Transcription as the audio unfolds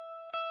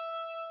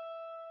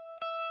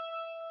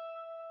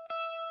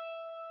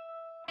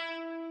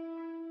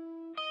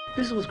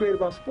This is what's great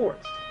about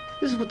sports.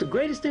 This is what the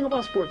greatest thing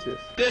about sports is.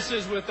 This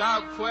is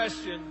without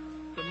question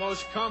the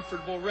most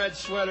comfortable red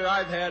sweater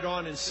I've had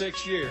on in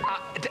 6 years.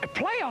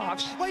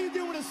 Playoffs? What do you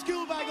do with a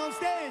school bag on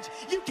stage?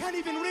 You can't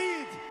even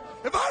read.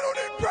 If I don't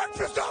eat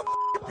breakfast, I'm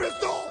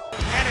pistol.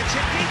 And it's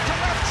hit deep to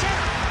left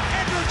center.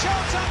 Andrew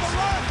Jones on the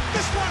run.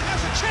 This one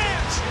has a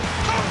chance.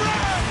 Home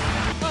run!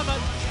 Clement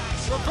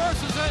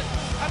reverses it,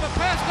 and the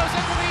pass goes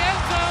into the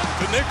end zone.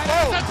 To Nick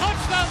Foles. It's a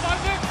touchdown by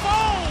Nick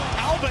Foles.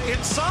 Alba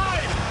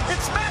inside.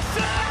 It's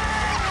Messi!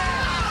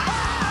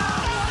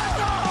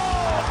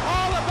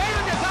 Oh, the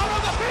Baylor gets out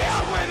on the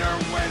field. Winner,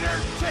 winner,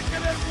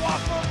 chicken and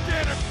waffle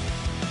dinner.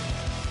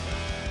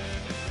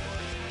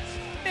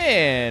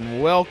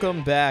 And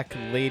welcome back,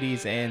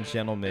 ladies and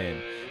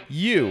gentlemen.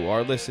 You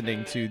are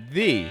listening to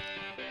the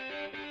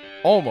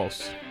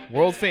almost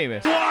world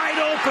famous Wide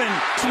open!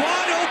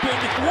 Wide open!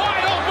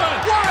 Wide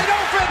open! Wide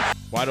open!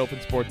 Wide Open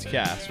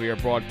Sportscast. We are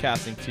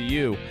broadcasting to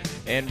you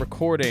and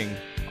recording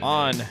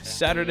on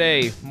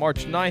Saturday,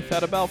 March 9th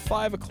at about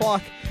 5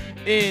 o'clock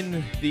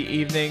in the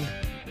evening.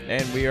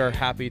 And we are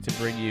happy to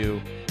bring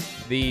you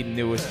the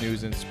newest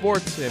news in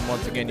sports. And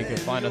once again, you can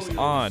find us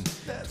on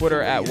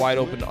Twitter at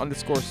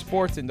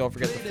wideopen_sports. And don't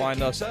forget to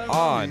find us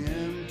on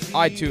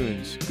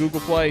iTunes,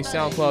 Google Play,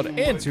 SoundCloud,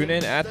 and tune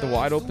in at the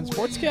Wide Open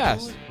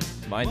Sportscast.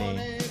 My name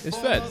is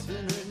Feds.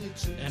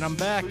 And I'm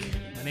back.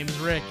 My name is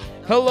Rick.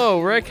 Hello,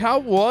 Rick. How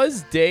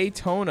was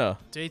Daytona?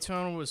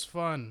 Daytona was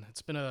fun.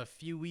 It's been a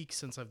few weeks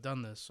since I've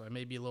done this, so I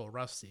may be a little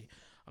rusty.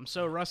 I'm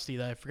so rusty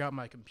that I forgot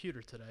my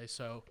computer today,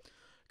 so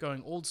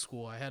going old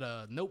school, I had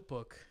a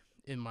notebook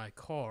in my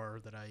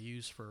car that I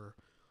use for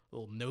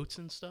little notes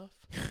and stuff.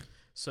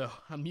 So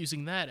I'm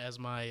using that as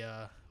my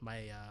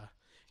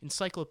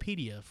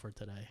encyclopedia for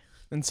today.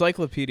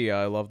 Encyclopedia,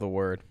 I love the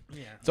word.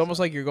 Yeah, It's almost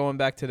like you're going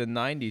back to the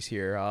 90s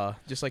here,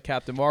 just like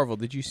Captain Marvel.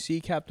 Did you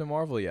see Captain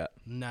Marvel yet?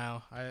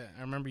 No, I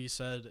remember you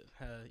said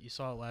you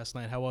saw it last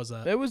night. How was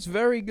that? It was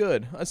very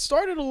good. It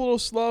started a little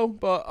slow,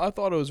 but I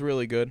thought it was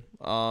really good.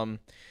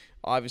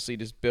 Obviously,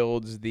 just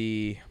builds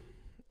the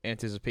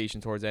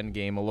anticipation towards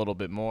Endgame a little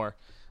bit more.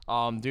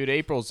 Dude,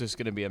 April's just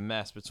going to be a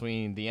mess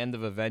between the end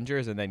of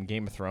Avengers and then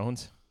Game of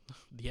Thrones.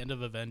 The end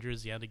of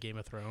Avengers, the end of Game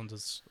of Thrones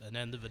is an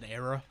end of an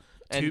era.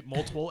 And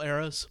Multiple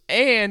eras.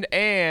 And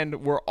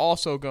we're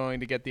also going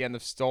to get the end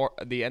of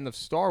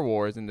Star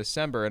Wars in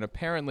December, and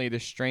apparently the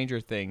Stranger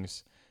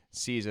Things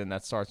season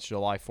that starts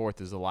July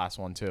 4th is the last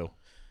one too.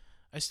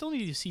 I still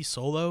need to see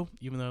Solo,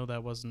 even though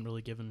that wasn't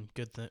really given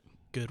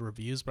good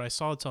reviews, but I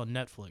saw it's on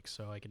Netflix,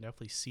 so I can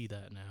definitely see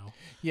that now.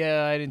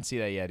 Yeah, I didn't see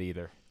that yet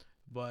either.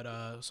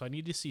 But so I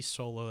need to see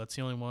Solo. That's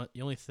the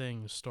only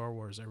thing Star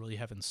Wars I really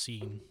haven't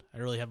seen. I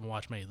really haven't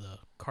watched many of the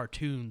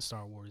cartoon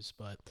Star Wars,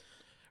 but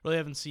really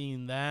haven't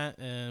seen that.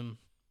 And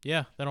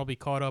yeah, then I'll be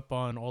caught up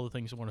on all the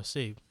things I want to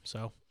see.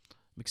 So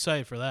I'm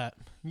excited for that.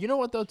 You know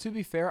what, though, to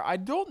be fair, I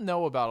don't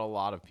know about a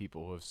lot of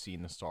people who have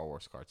seen the Star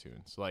Wars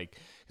cartoons.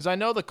 Because I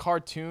know the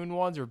cartoon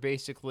ones are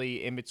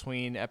basically in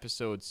between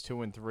episodes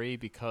 2 and 3,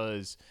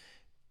 because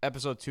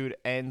episode 2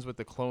 ends with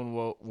the Clone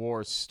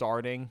Wars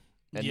starting,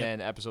 and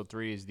then episode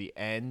 3 is the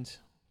end.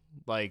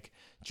 Like,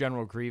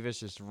 General Grievous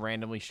just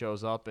randomly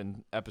shows up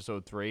in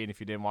episode 3, and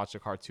if you didn't watch the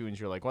cartoons,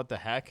 you're like, what the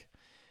heck?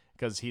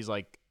 Because he's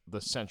like the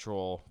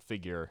central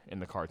figure in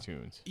the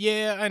cartoons.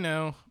 Yeah, I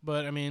know,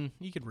 but I mean,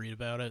 you could read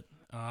about it.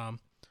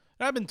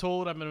 I've been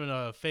told I've been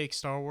a fake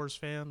Star Wars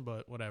fan,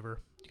 but whatever,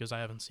 because I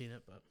haven't seen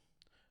it. But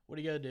what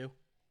do you gotta do?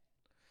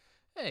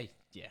 Hey,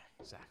 yeah,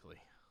 exactly.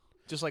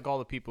 Just like all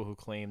the people who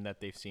claim that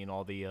they've seen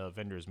all the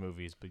Avengers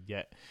movies, but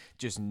yet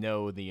just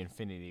know the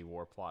Infinity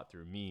War plot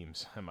through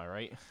memes. Am I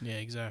right? Yeah,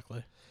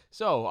 exactly.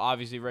 So,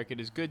 obviously, Rick, it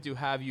is good to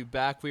have you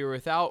back. We were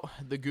without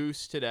the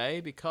Goose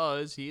today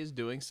because he is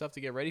doing stuff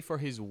to get ready for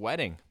his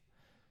wedding.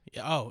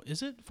 Oh,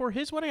 is it for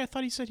his wedding? I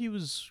thought he said he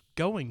was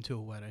going to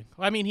a wedding.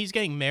 I mean, he's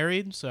getting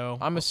married, so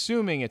I'm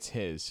assuming it's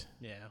his.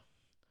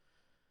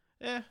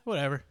 Yeah,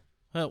 whatever.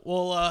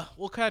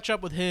 We'll catch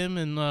up with him,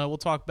 and we'll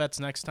talk bets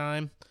next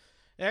time.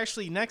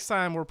 Actually, next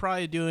time we're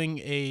probably doing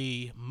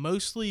a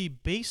mostly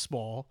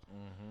baseball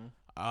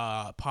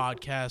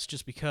podcast,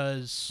 just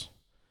because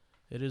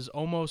it is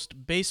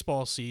almost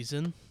baseball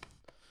season.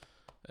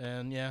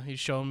 And yeah, he's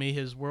showing me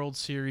his World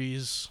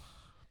Series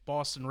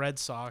Boston Red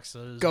Sox.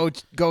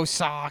 Go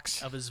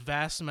Sox! Of his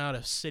vast amount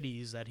of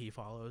cities that he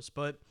follows.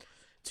 But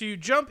to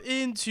jump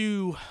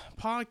into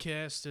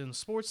podcast and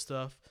sports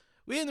stuff,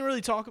 we haven't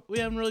really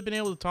been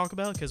able to talk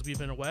about, because we've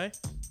been away.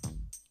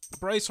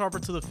 Bryce Harper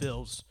to the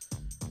Phils.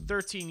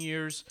 13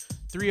 years,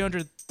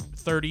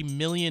 $330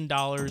 million,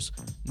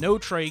 no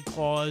trade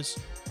clause,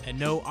 and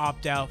no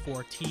opt-out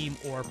for team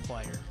or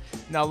player.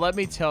 Now, let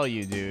me tell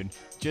you, dude,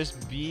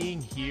 just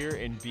being here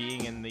and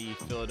being in the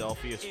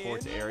Philadelphia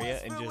sports area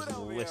and just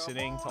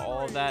listening to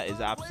all of that is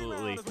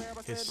absolutely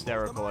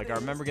hysterical. Like, I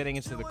remember getting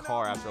into the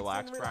car after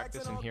lax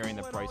practice and hearing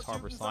the Bryce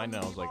Harper sign,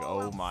 and I was like,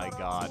 oh my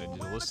God. And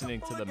just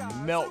listening to the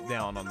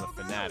meltdown on the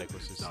Fanatic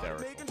was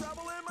hysterical.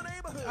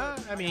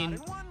 I mean,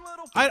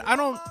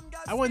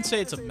 I wouldn't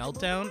say it's a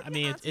meltdown. I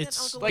mean,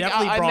 it's Like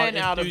definitely I brought meant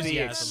out of the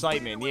enthusiasm.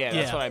 excitement. Yeah,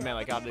 that's Yeah. what I meant.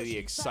 Like out of the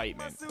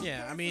excitement.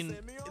 Yeah, I mean,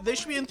 they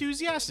should be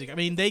enthusiastic. I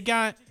mean, they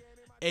got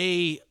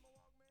pretty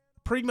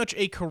much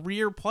a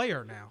career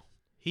player now.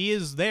 He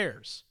is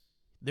theirs.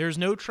 There's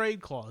no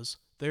trade clause.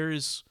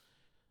 There's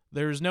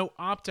no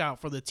opt-out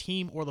for the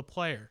team or the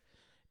player.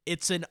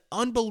 It's an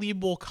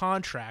unbelievable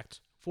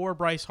contract for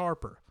Bryce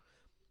Harper.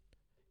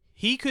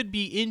 He could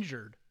be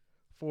injured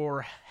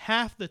for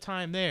half the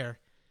time there.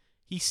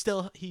 He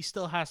still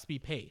has to be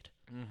paid.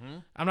 Mm-hmm.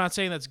 I'm not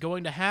saying that's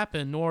going to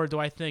happen, nor do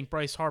I think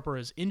Bryce Harper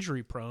is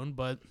injury prone,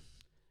 but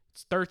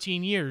it's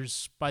 13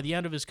 years. By the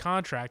end of his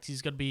contract,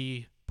 he's going to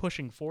be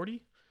pushing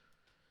 40.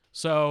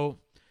 So,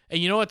 and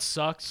you know what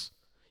sucks?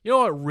 You know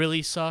what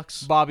really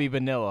sucks? Bobby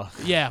Bonilla.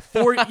 Yeah,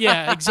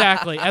 yeah,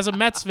 exactly. As a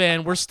Mets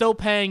fan, we're still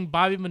paying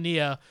Bobby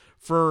Bonilla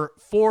for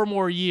 4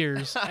 more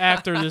years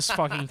after this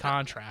fucking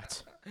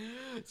contract.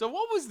 So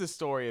what was the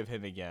story of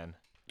him again?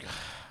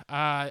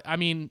 I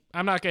mean,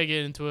 I'm not gonna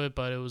get into it,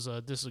 but it was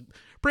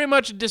pretty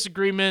much a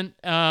disagreement.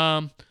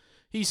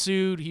 He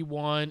sued, he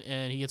won,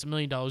 and he gets $1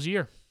 million a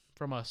year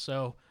from us.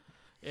 So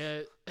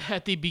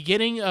at the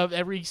beginning of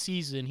every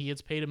season, he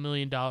gets paid $1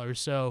 million.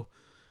 So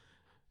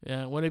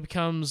when it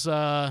becomes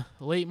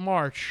late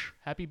March,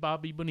 happy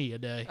Bobby Bonilla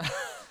Day.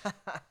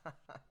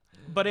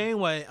 But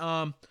anyway,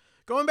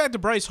 going back to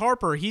Bryce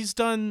Harper, he's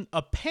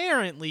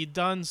apparently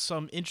done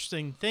some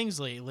interesting things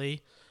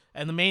lately.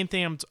 And the main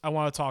thing I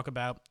want to talk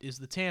about is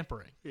the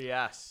tampering.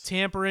 Yes.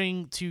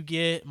 Tampering to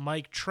get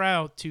Mike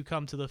Trout to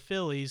come to the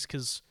Phillies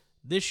because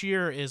this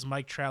year is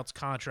Mike Trout's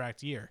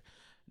contract year.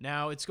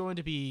 Now, it's going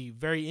to be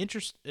very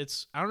interesting.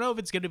 I don't know if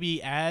it's going to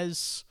be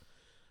as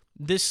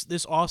this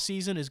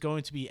offseason is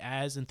going to be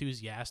as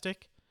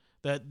enthusiastic.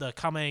 The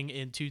coming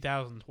in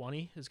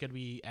 2020 is going to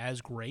be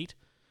as great.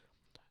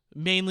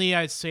 Mainly,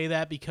 I'd say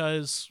that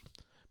because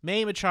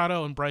Manny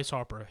Machado and Bryce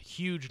Harper,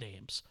 huge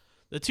names.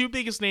 The 2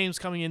 biggest names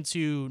coming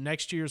into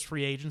next year's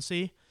free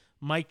agency,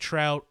 Mike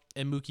Trout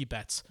and Mookie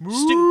Betts.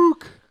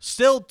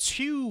 Still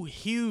 2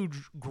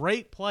 huge,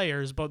 great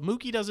players, but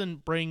Mookie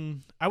doesn't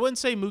bring... I wouldn't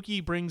say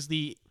Mookie brings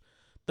the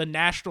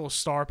national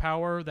star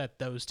power that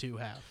those 2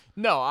 have.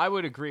 No, I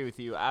would agree with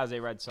you. As a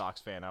Red Sox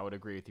fan, I would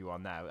agree with you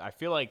on that. I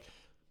feel like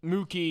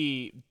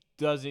Mookie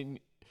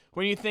doesn't...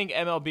 When you think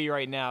MLB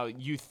right now,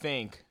 you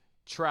think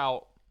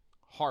Trout,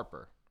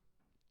 Harper.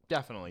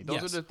 Definitely.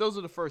 Those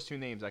are the first 2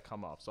 names that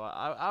come up. So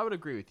I would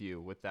agree with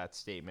you with that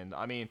statement.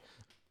 I mean,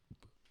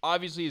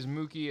 obviously, is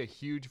Mookie a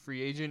huge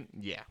free agent?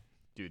 Yeah.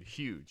 Dude,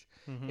 huge.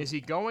 Mm-hmm. Is he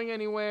going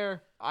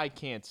anywhere? I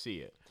can't see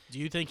it. Do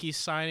you think he's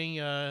signing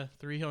a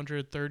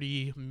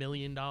 $330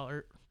 million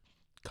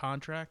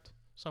contract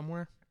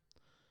somewhere?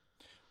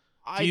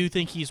 Do you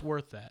think he's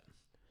worth that?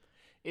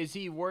 Is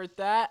he worth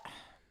that?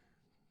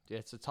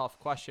 It's a tough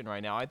question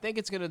right now. I think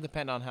it's going to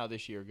depend on how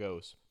this year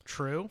goes.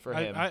 True. For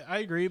him. I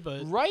agree,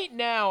 but... Right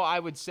now, I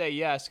would say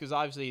yes, because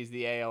obviously he's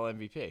the AL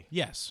MVP.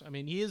 Yes. I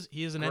mean, he is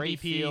an great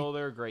MVP. Great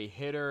fielder, great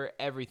hitter,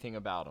 everything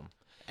about him.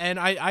 And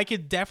I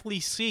could definitely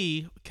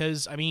see,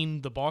 because, I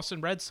mean, the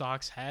Boston Red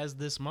Sox has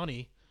this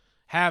money.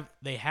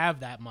 They have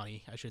that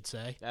money, I should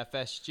say.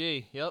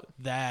 FSG, yep.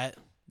 That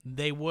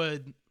they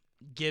would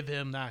give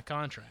him that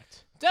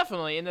contract.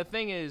 Definitely. And the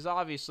thing is,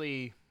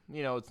 obviously,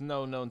 it's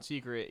no known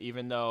secret,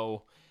 even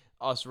though...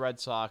 us Red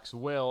Sox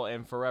will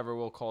and forever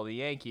will call the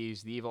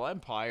Yankees the evil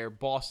empire.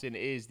 Boston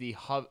is the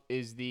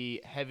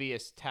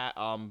heaviest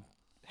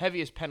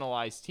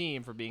penalized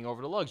team for being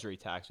over the luxury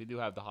tax. We do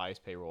have the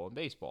highest payroll in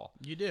baseball.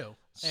 You do,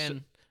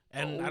 and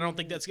I don't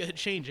think that's going to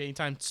change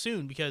anytime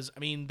soon because I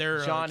mean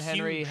they're John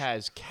Henry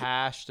has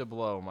cash to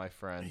blow, my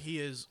friend.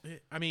 He is.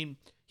 I mean,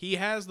 he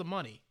has the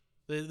money.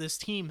 This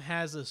team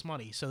has this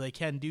money, so they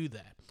can do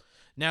that.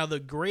 Now,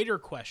 the greater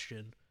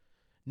question,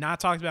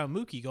 not talking about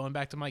Mookie, going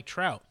back to Mike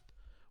Trout.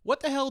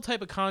 What the hell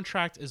type of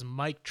contract is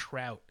Mike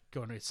Trout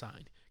going to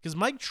sign? Because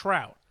Mike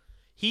Trout,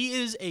 he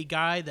is a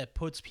guy that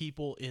puts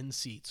people in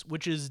seats,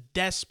 which is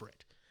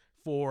desperate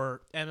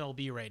for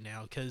MLB right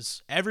now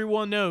because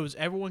everyone knows,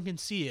 everyone can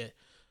see it.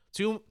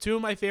 Two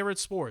of my favorite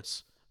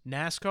sports,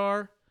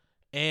 NASCAR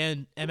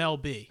and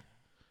MLB.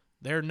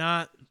 They're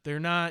not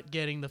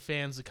getting the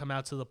fans to come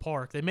out to the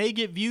park. They may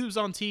get views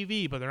on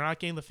TV, but they're not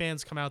getting the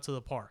fans to come out to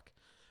the park.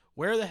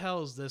 Where the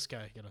hell is this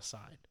guy going to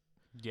sign?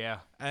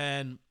 Yeah.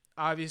 And...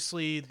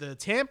 obviously, the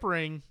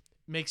tampering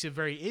makes it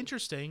very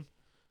interesting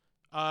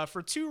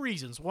for 2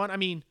 reasons. One, I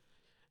mean,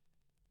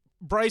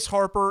 Bryce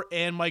Harper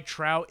and Mike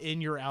Trout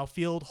in your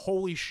outfield,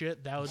 holy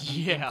shit, that would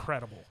be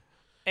incredible.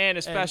 And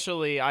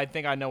especially, I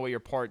think I know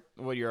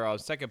what your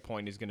second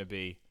point is going to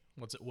be.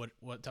 What's it?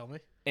 What? Tell me.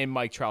 In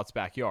Mike Trout's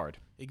backyard.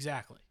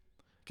 Exactly.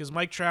 Because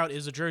Mike Trout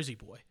is a Jersey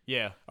boy.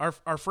 Yeah.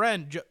 Our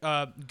friend,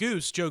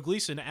 Goose, Joe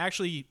Gleason,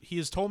 actually, he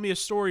has told me a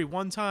story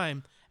one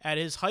time at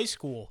his high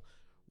school.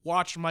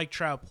 Watched Mike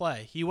Trout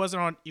play. He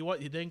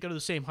didn't go to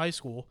the same high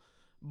school,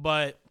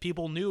 but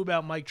people knew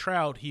about Mike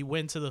Trout. He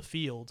went to the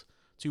field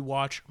to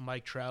watch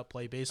Mike Trout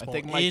play baseball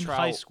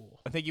high school.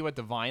 I think he went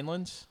to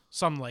Vinelands.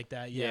 Something like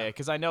that, yeah. Yeah,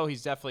 because I know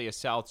he's definitely a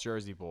South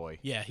Jersey boy.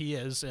 Yeah, he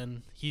is,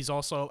 and he's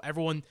also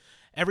everyone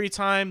every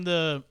time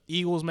the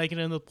Eagles make it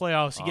into the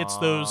playoffs, he gets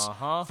those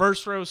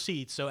first row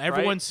seats. So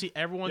everyone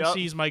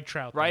sees Mike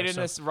Trout right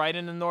there, right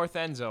in the north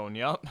end zone.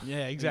 Yep.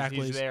 Yeah,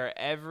 exactly. He's there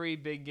every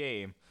big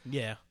game.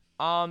 Yeah.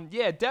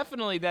 Yeah,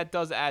 definitely that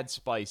does add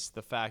spice,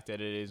 the fact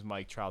that it is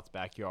Mike Trout's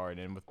backyard,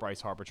 and with Bryce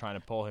Harper trying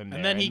to pull him there.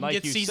 And then he can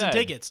like get season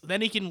tickets.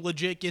 Then he can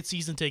legit get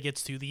season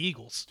tickets to the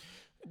Eagles.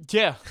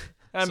 Yeah.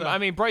 So- I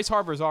mean, Bryce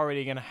Harper's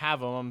already going to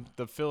have them.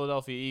 The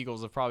Philadelphia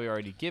Eagles have probably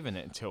already given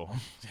it to him.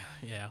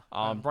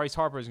 Yeah. Bryce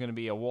Harper is going to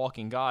be a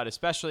walking god,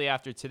 especially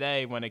after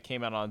today when it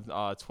came out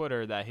on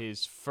Twitter that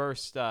his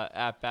first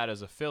at-bat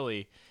as a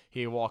Philly,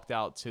 he walked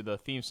out to the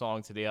theme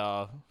song to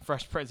the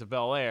Fresh Prince of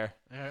Bel-Air.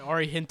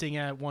 Already hinting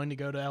at wanting to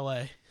go to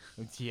L.A.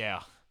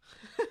 Yeah.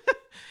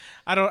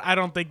 I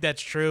don't think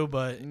that's true,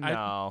 but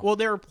No.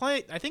 they were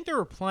playing. I think they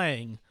were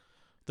playing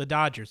the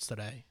Dodgers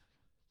today.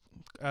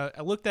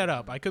 I looked that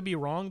up. I could be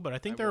wrong, but I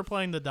think they were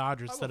playing the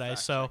Dodgers today.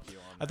 So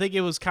I think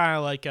it was kind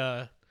of like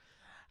I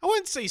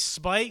wouldn't say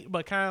spite,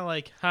 but kind of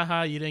like,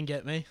 haha, you didn't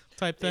get me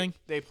type thing.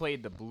 They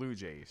played the Blue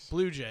Jays.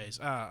 Blue Jays.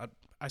 I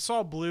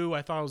saw blue.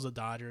 I thought it was the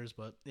Dodgers,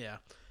 but yeah.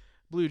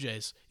 Blue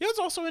Jays. You know what's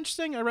also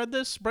interesting? I read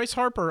this. Bryce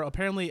Harper,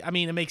 apparently, I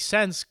mean, it makes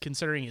sense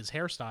considering his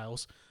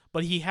hairstyles,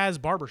 but he has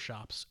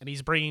barbershops, and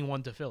he's bringing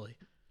one to Philly.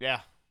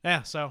 Yeah.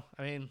 Yeah, so,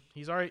 I mean,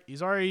 he's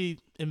already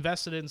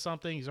invested in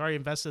something. He's already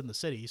invested in the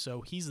city,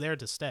 so he's there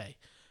to stay.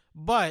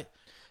 But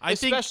I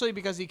think... Especially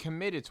because he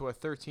committed to a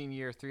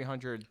 13-year,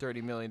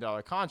 $330 million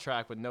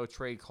contract with no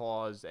trade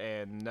clause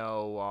and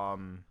no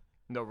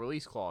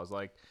release clause.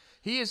 Like,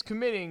 he is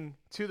committing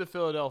to the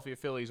Philadelphia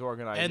Phillies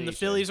organization. And the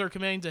Phillies are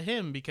committing to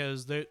him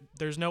because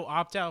there's no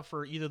opt-out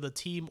for either the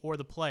team or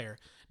the player.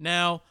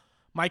 Now,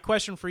 my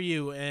question for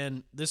you,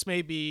 and this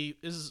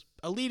is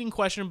a leading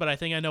question, but I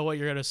think I know what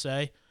you're going to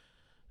say.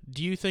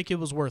 Do you think it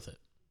was worth it?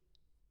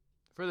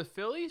 For the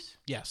Phillies?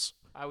 Yes.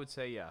 I would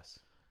say yes.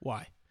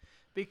 Why?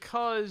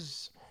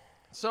 Because,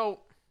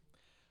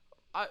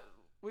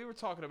 we were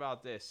talking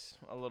about this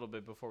a little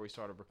bit before we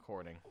started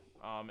recording,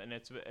 and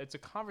it's a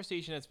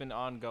conversation that's been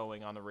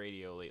ongoing on the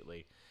radio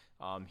lately.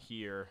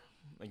 Here,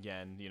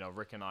 again,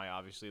 Rick and I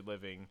obviously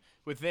living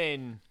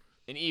within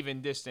an even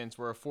distance.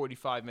 We're a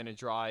 45-minute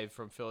drive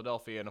from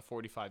Philadelphia and a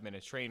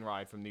 45-minute train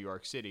ride from New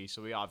York City,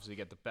 so we obviously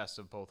get the best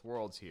of both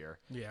worlds here.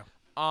 Yeah.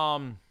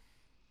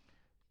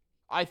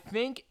 I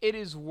think it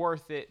is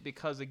worth it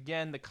because,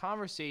 again, the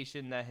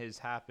conversation that has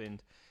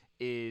happened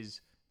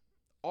is,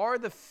 are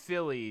the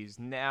Phillies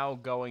now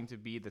going to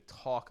be the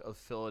talk of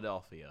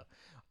Philadelphia?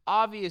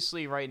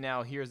 Obviously, right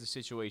now, here's the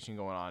situation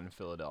going on in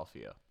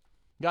Philadelphia.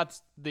 Got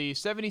the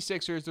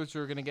 76ers, which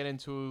we're going to get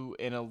into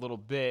in a little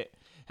bit,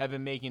 have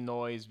been making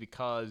noise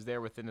because they're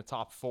within the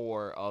top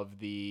 4 of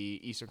the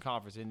Eastern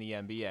Conference in the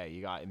NBA.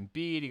 You got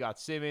Embiid, you got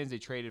Simmons. They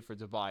traded for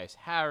Tobias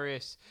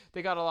Harris.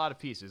 They got a lot of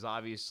pieces.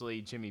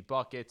 Obviously, Jimmy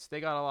Buckets. They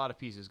got a lot of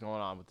pieces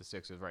going on with the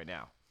Sixers right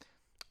now.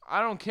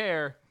 I don't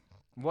care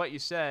what you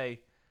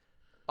say.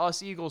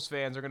 Us Eagles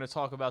fans are going to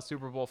talk about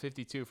Super Bowl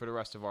 52 for the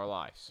rest of our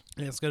lives.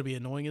 And it's going to be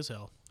annoying as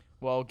hell.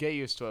 Well, get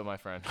used to it, my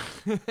friend.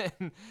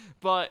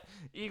 But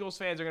Eagles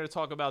fans are going to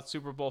talk about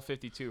Super Bowl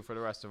 52 for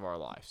the rest of our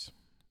lives.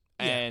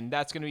 Yeah. And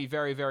that's going to be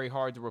very, very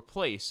hard to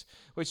replace,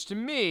 which to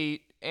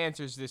me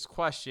answers this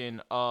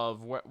question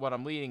of what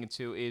I'm leading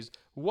into is,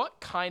 what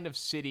kind of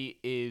city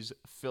is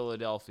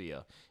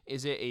Philadelphia?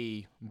 Is it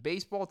a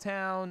baseball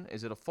town?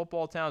 Is it a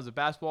football town? Is it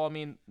basketball? I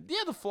mean,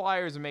 yeah, the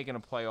Flyers are making a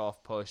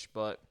playoff push,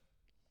 but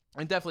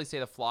I'd definitely say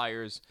the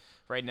Flyers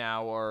right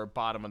now are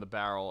bottom of the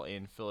barrel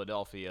in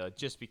Philadelphia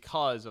just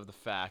because of the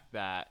fact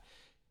that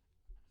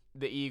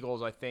the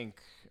Eagles, I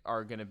think,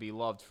 are going to be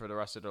loved for the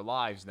rest of their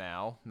lives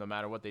now. No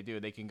matter what they do,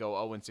 they can go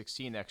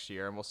 0-16 next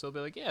year, and we'll still be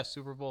like, yeah,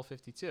 Super Bowl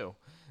 52.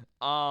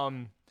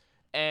 And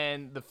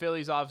the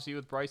Phillies, obviously,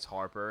 with Bryce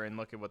Harper, and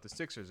look at what the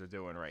Sixers are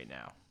doing right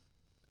now.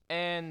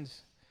 And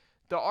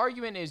the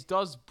argument is,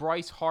 does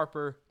Bryce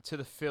Harper to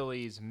the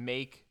Phillies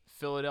make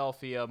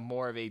Philadelphia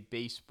more of a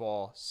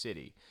baseball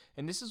city?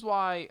 And this is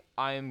why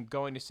I'm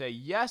going to say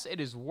yes, it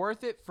is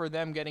worth it for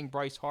them getting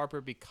Bryce Harper,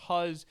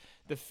 because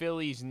the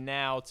Phillies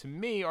now, to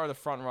me, are the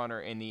front runner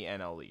in the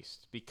NL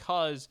East.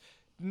 Because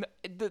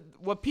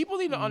what people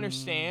need to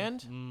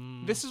understand,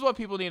 this is what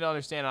people need to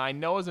understand. And I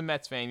know as a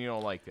Mets fan, you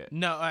don't like it.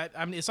 No, I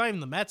mean, it's not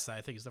even the Mets that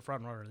I think is the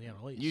front runner in the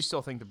NL East. You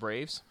still think the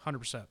Braves?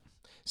 100%.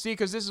 See,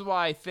 because this is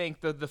why I think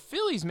the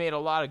Phillies made a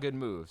lot of good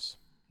moves.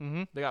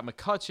 Mm-hmm. They got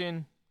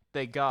McCutchen.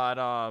 They got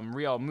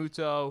Real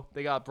Muto.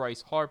 They got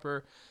Bryce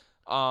Harper.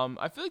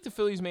 I feel like the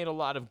Phillies made a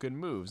lot of good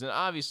moves. And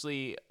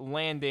obviously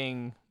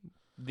landing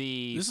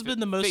the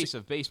face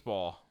of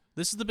baseball.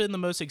 This has been the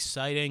most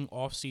exciting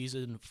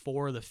offseason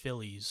for the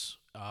Phillies.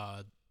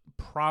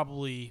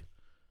 Probably.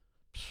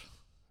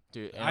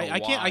 Dude, I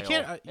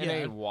can't. In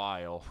a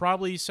while.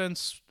 Probably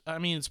since.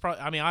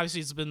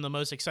 Obviously it's been the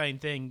most exciting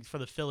thing for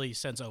the Phillies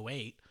since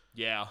 2008.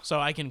 Yeah. So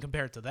I can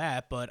compare it to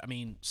that, but I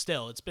mean,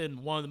 still, it's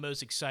been one of the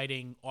most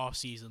exciting off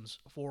seasons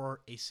for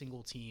a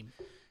single team.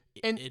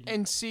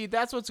 And see,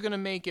 that's what's going to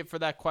make it for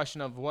that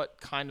question of what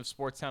kind of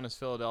sports town is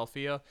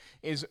Philadelphia,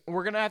 is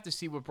we're going to have to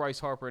see what Bryce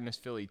Harper and his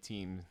Philly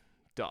team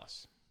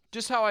does.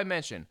 just how I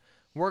mentioned,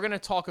 we're going to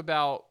talk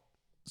about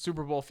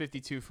Super Bowl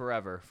 52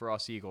 forever for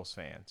us Eagles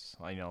fans.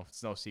 I know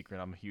it's no secret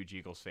I'm a huge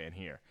Eagles fan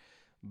here.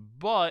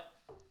 But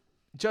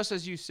just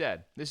as you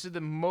said, this is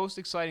the most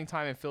exciting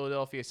time in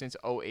Philadelphia since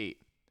 2008.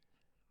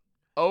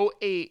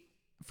 2008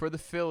 for the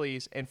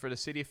Phillies and for the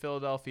city of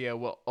Philadelphia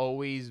will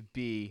always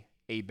be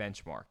a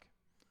benchmark.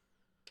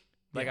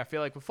 Like, I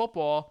feel like with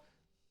football,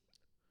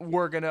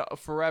 we're going to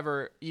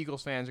forever,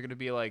 Eagles fans are going to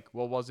be like,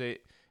 well, was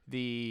it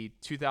the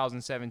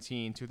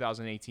 2017,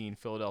 2018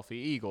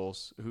 Philadelphia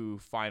Eagles who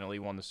finally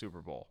won the Super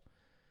Bowl?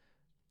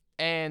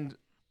 And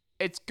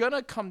it's going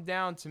to come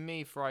down to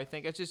me I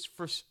think it's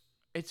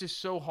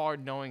just so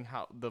hard knowing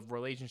how the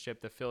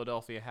relationship that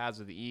Philadelphia has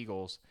with the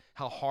Eagles,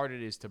 how hard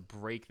it is to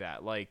break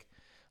that. Like,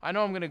 I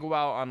know I'm going to go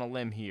out on a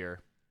limb here.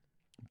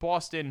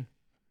 Boston,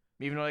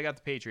 even though they got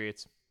the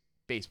Patriots,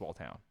 baseball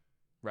town.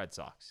 Red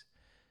Sox.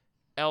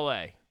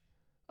 LA,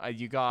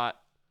 you got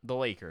the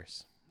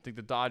Lakers. I think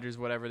the Dodgers,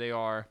 whatever they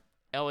are.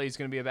 LA is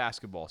going to be a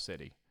basketball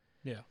city.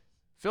 Yeah.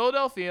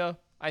 Philadelphia,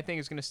 I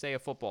think, is going to stay a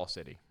football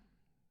city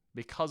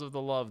because of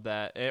the love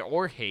that,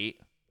 or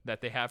hate,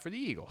 that they have for the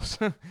Eagles.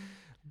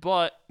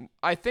 But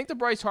I think the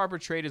Bryce Harper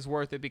trade is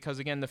worth it because,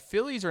 again, the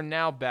Phillies are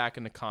now back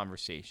in the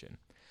conversation.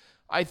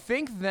 I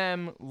think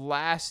them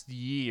last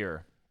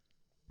year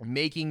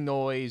making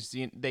noise,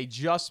 they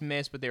just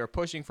missed, but they were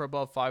pushing for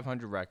above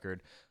 500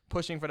 record,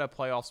 pushing for that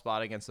playoff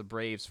spot against the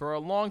Braves for a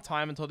long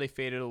time until they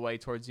faded away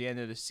towards the end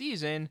of the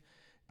season.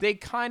 They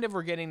kind of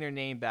were getting their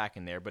name back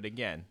in there. But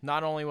again,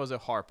 not only was it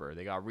Harper,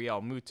 they got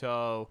Real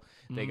Muto,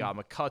 they got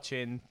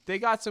McCutchen, they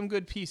got some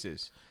good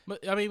pieces.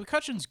 But I mean,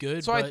 McCutchen's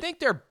good. So I think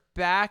they're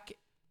back.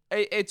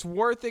 It's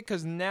worth it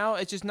because now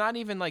it's just not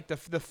even like the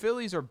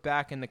Phillies are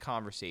back in the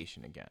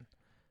conversation again.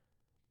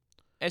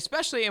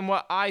 Especially in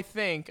what I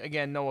think,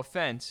 again, no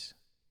offense,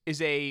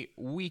 is a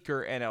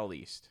weaker NL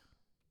East.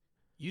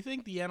 You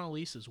think the NL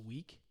East is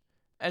weak?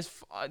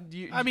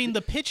 I mean,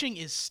 the pitching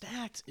is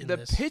stacked in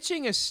this. The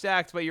pitching is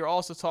stacked, but you're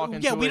also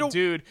talking to a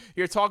dude.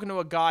 You're talking to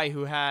a guy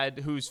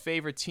whose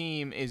favorite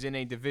team is in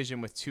a division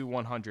with two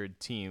 100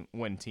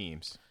 win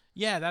teams.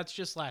 Yeah, that's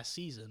just last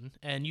season.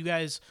 And you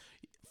guys,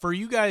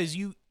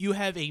 you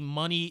have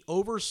a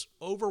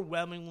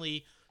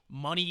overwhelmingly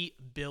money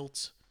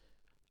built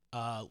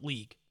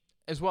league.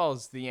 As well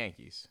as the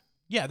Yankees.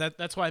 Yeah,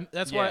 that's what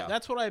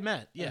I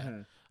meant. Yeah.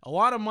 Mm-hmm. A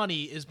lot of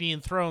money is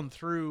being thrown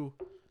through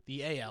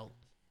the AL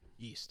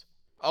East.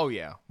 Oh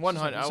yeah.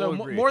 100. So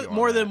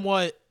more than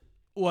what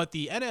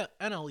the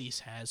NL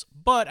East has,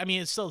 but I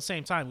mean it's still at the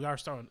same time we are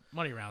throwing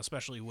money around,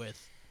 especially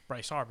with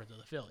Bryce Harper to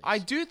the Phillies. I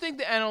do think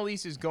the NL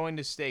East is going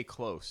to stay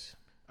close.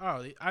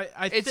 Oh,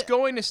 it's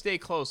going to stay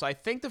close. I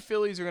think the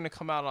Phillies are going to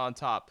come out on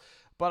top,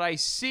 but I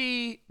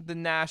see the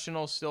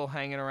Nationals still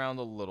hanging around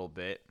a little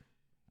bit.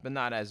 But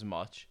not as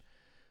much.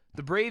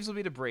 The Braves will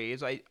be the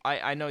Braves.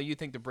 I know you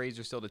think the Braves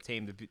are still the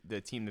team to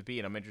beat,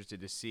 and I'm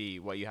interested to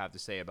see what you have to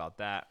say about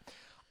that.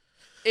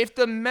 If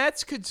the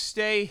Mets could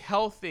stay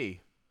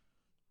healthy,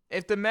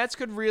 if the Mets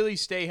could really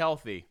stay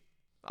healthy,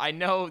 I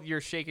know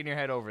you're shaking your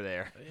head over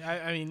there.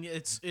 I mean,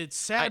 it's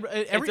sad.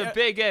 It's a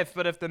big if,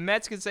 but if the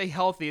Mets could stay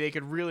healthy, they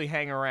could really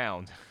hang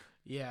around.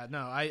 Yeah,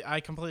 no,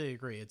 I completely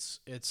agree.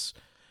 It's.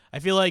 I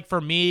feel like for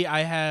me,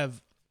 I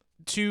have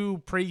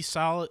two pretty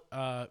solid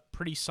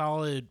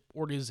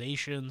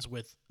organizations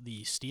with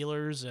the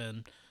Steelers,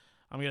 and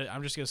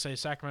I'm just gonna say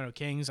Sacramento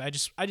Kings. I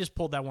just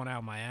pulled that one out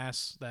of my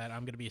ass that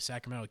I'm gonna be a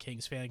Sacramento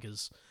Kings fan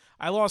because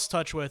I lost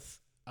touch with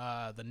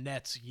the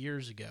Nets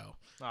years ago.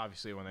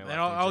 Obviously, when they left.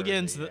 And I'll get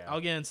into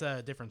that at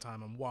a different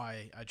time on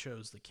why I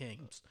chose the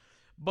Kings.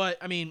 But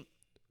I mean,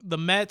 the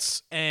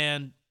Mets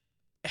and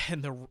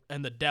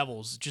the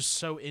Devils just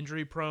so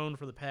injury prone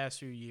for the past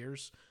few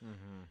years.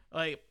 Mm-hmm.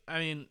 Like, I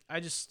mean,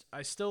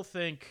 I still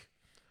think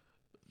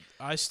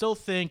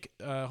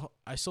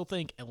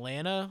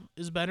Atlanta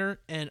is better,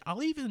 and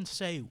I'll even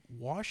say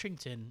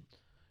Washington,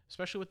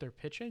 especially with their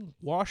pitching.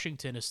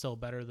 Washington is still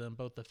better than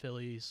both the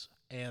Phillies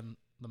and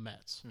the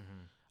Mets.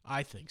 Mm-hmm.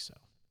 I think so.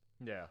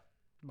 Yeah,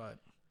 but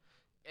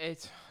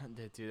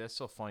dude, that's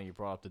so funny you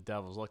brought up the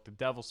Devils. Look, the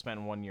Devils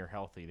spent 1 year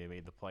healthy. They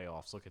made the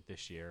playoffs. Look at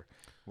this year.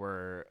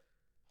 We're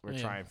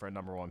trying for a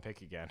number 1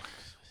 pick again.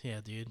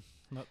 Yeah, dude.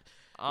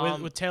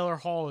 With Taylor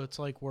Hall, it's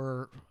like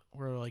we're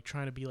like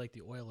trying to be like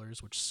the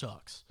Oilers, which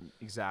sucks.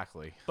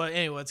 Exactly. But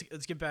anyway,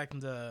 let's get back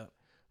into.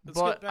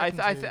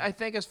 I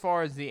think as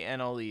far as the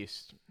NL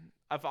East,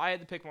 if I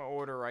had to pick my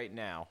order right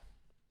now,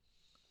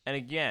 and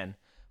again,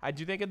 I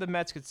do think if the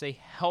Mets could stay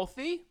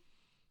healthy,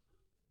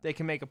 they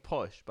can make a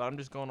push. But I'm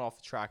just going off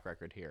the track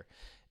record here.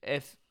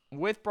 If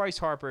with Bryce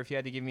Harper, if you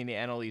had to give me the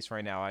NL East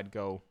right now, I'd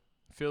go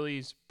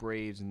Phillies,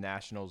 Braves,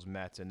 Nationals,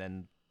 Mets, and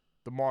then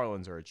the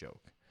Marlins are a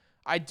joke.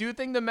 I do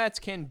think the Mets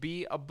can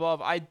be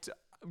above.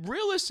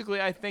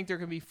 Realistically, I think there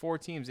can be 4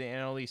 teams in the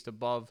NL East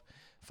above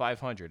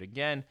 500.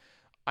 Again,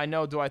 I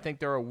know. Do I think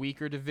they're a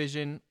weaker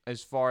division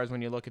as far as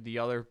when you look at the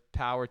other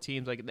power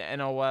teams like the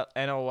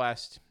NL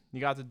West? You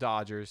got the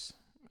Dodgers,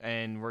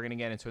 and we're going to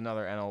get into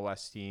another NL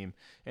West team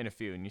in a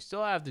few. And you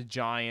still have the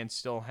Giants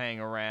still hang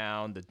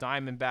around. The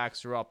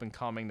Diamondbacks are up and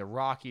coming. The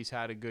Rockies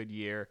had a good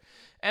year.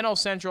 NL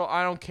Central,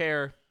 I don't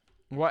care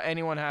what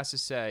anyone has to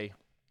say.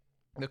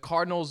 The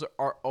Cardinals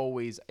are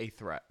always a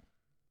threat.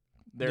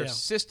 Their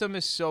system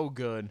is so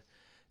good.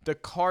 The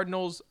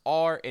Cardinals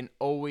are and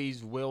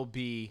always will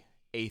be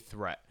a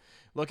threat.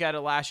 Look at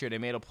it last year. They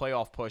made a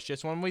playoff push.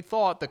 Just when we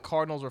thought the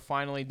Cardinals were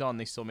finally done,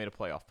 they still made a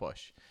playoff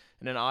push.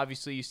 And then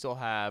obviously you still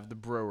have the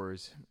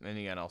Brewers in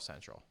the NL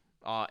Central.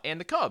 And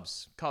the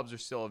Cubs. Cubs are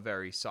still a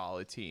very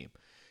solid team.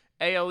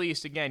 AL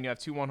East, again, you have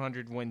two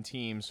 100-win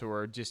teams who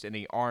are just in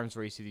the arms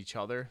race with each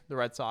other. The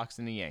Red Sox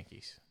and the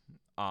Yankees.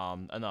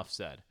 Enough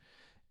said.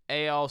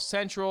 AL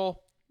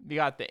Central, you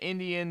got the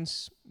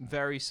Indians,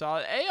 very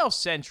solid. AL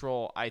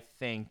Central, I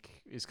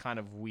think, is kind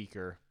of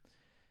weaker.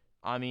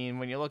 I mean,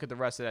 when you look at the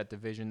rest of that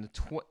division,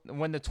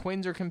 when the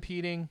Twins are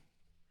competing,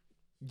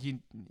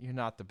 you're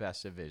not the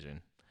best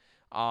division.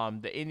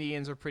 The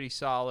Indians are pretty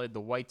solid.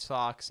 The White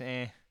Sox,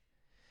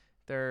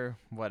 they're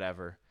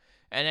whatever.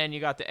 And then you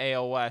got the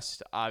AL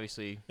West,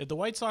 obviously. If the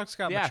White Sox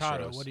got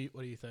Machado, what do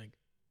you think?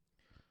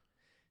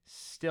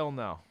 Still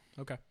no.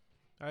 Okay,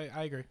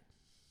 I agree.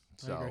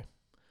 So, I agree.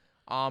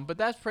 But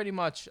that's pretty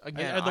much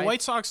again. The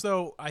White Sox,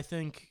 though, I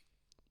think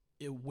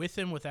with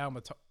and without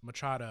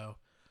Machado,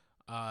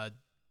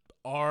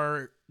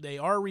 are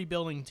a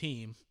rebuilding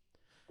team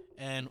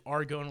and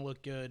are going to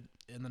look good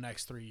in the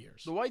next 3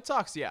 years. The White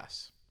Sox,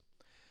 yes.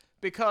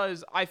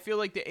 Because I feel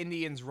like the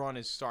Indians' run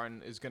is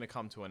going to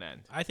come to an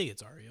end. I think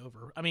it's already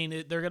over. I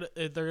mean, they're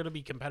gonna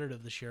be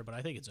competitive this year, but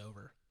I think it's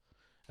over.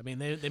 I mean,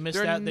 they missed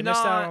out. They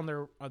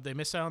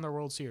missed out on their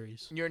World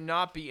Series. You're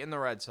not beating the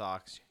Red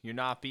Sox. You're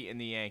not beating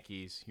the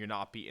Yankees. You're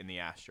not beating the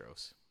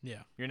Astros.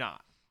 Yeah, you're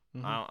not.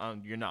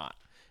 Mm-hmm. You're not.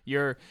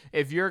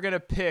 If you're gonna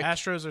pick,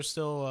 Astros are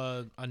still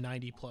a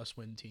 90+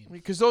 win team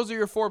because those are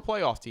your 4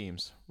 playoff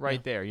teams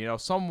right there. You know,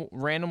 some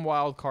random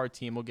wild card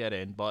team will get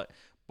in, but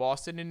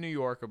Boston and New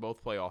York are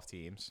both playoff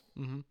teams.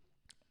 Mm-hmm.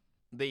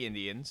 The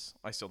Indians,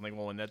 I still think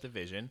will win that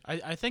division.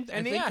 I think the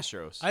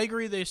Astros. I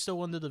agree they still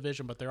win the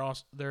division, but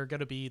they're going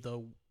to be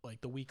the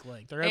weak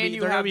link. They're going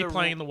to be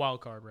playing the wild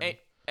card round.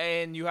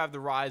 And you have the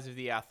rise of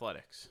the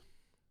Athletics.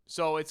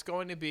 So it's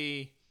going to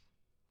be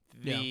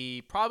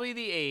probably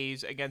the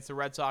A's against the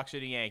Red Sox or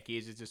the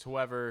Yankees. It's just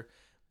whoever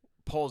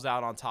pulls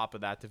out on top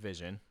of that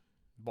division,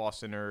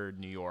 Boston or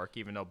New York.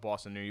 Even though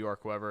Boston, New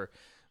York, whoever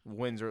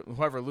wins or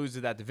whoever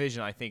loses that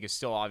division, I think is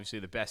still obviously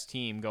the best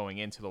team going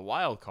into the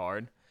wild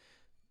card.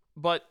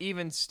 But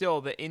even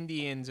still, the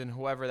Indians and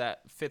whoever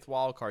that 5th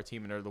wild card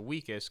team are the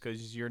weakest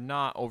because you're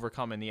not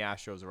overcoming the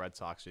Astros, the Red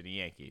Sox, or the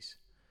Yankees.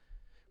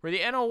 Where the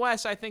NL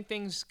West, I think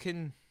things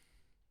can.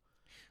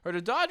 Are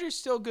the Dodgers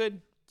still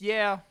good?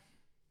 Yeah.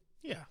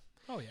 Yeah.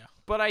 Oh yeah.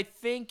 But I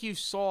think you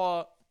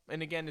saw,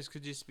 and again, this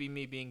could just be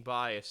me being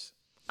biased.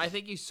 I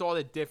think you saw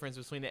the difference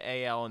between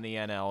the AL and the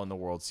NL in the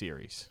World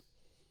Series.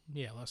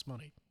 Yeah, less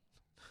money.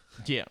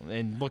 Yeah,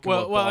 and look at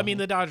well, I mean,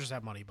 the Dodgers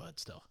have money, but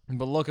still.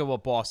 But look at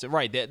what Boston.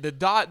 Right,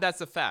 that's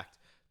the fact.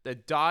 The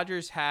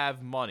Dodgers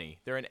have money.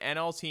 They're an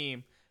NL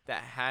team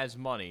that has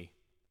money,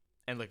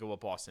 and look at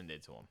what Boston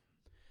did to them.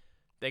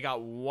 They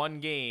got 1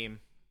 game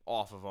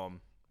off of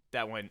them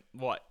that went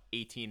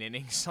 18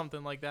 innings,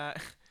 something like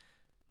that.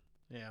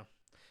 Yeah.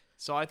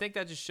 So I think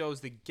that just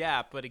shows the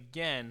gap. But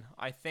again,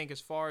 I think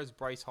as far as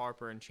Bryce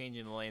Harper and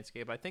changing the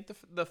landscape, I think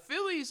the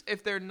Phillies,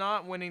 if they're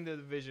not winning the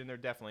division, they're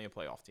definitely a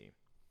playoff team.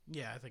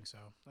 Yeah, I think so.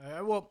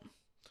 Well,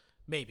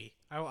 maybe.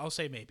 I'll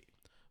say maybe.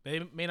 They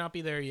may not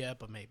be there yet,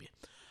 but maybe.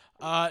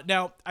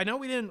 Now I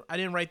know I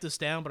didn't write this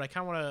down, but I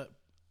kind of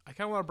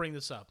want to bring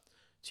this up.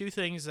 Two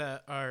things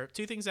that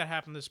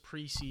happened this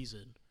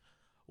preseason.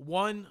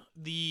 One,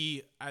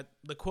 the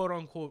quote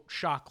unquote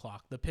shot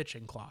clock, the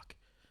pitching clock.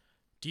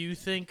 Do you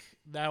think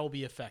that will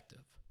be effective?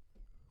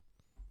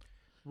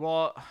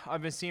 Well,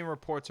 I've been seeing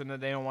reports that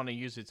they don't want to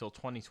use it till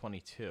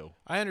 2022.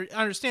 I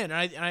understand.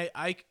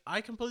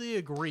 I completely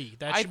agree.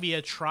 That should be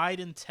a tried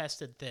and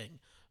tested thing.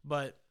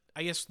 But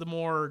I guess the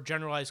more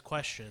generalized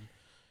question,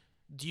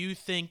 do you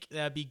think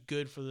that'd be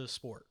good for the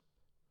sport?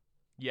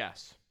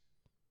 Yes.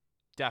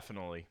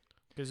 Definitely.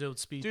 Because it would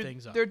speed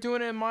things up. They're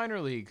doing it in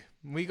minor league.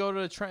 We go to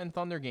the Trenton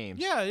Thunder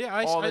games.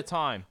 Yeah, all the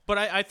time. But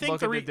I think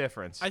look at the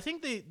difference. I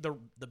think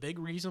the big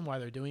reason why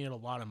they're doing it a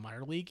lot in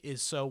minor league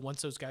is so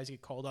once those guys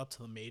get called up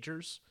to the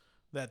majors,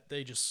 that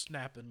they just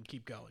snap and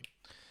keep going.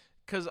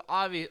 Because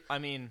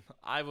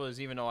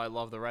even though I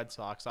love the Red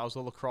Sox, I was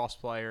a lacrosse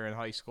player in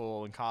high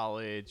school and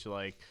college.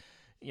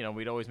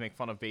 We'd always make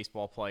fun of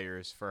baseball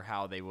players for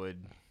how they would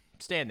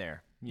stand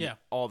there.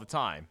 All the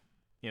time.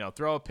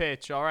 Throw a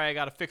pitch. All right, I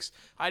got to fix.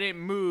 I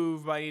didn't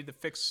move, but I need to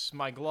fix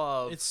my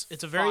glove.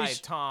 It's a very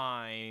 5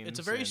 times. It's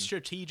a very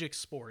strategic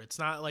sport. It's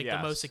not like the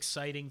most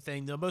exciting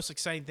thing. The most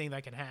exciting thing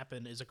that can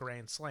happen is a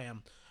grand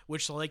slam,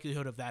 which the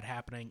likelihood of that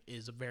happening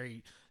is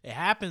it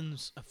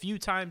happens a few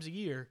times a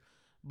year,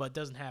 but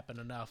doesn't happen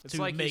enough. It's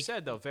like you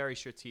said, though, very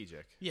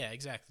strategic. Yeah,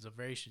 exactly. It's a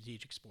very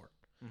strategic sport.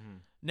 Mm-hmm.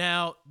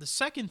 Now, the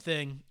second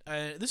thing,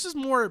 this is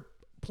more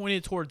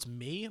pointed towards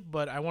me,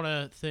 but I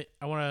want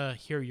to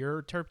hear your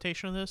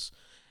interpretation of this.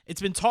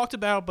 It's been talked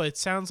about, but it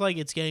sounds like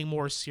it's getting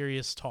more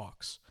serious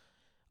talks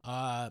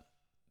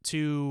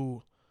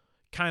to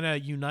kind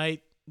of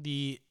unite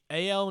the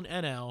AL and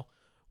NL,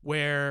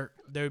 where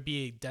there would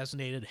be a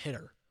designated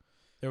hitter.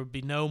 There would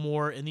be no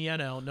more in the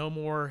NL, no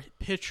more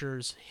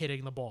pitchers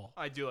hitting the ball.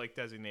 I do like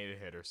designated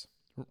hitters.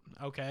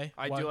 Okay.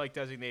 I do like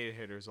designated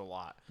hitters a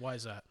lot. Why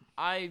is that?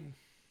 I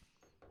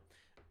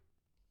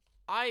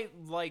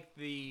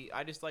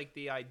just like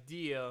the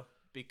idea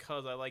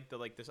because I like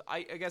this.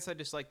 I guess I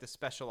just like the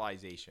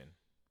specialization.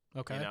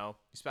 Okay. You know,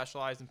 you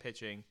specialize in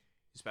pitching,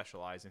 you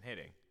specialize in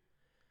hitting.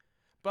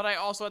 But I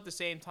also at the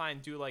same time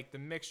do like the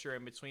mixture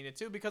in between the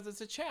two because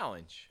it's a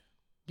challenge.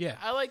 Yeah.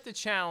 I like the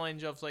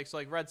challenge of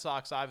like Red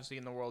Sox obviously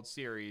in the World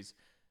Series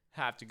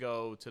have to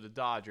go to the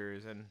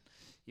Dodgers, and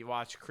you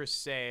watch Chris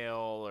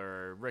Sale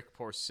or Rick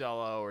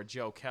Porcello or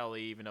Joe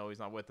Kelly, even though he's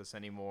not with us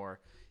anymore.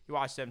 You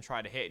watch them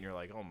try to hit, and you're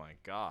like, oh my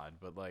God.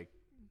 But like,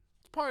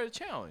 it's part of the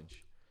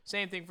challenge.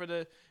 Same thing for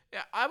the.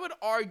 I would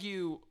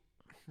argue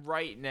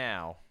right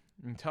now,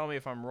 and tell me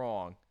if I'm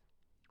wrong,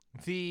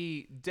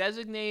 the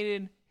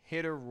designated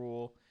hitter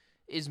rule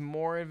is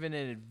more of an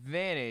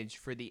advantage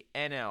for the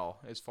NL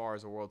as far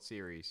as the World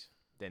Series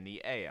than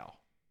the AL.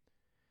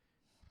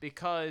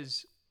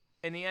 Because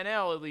in the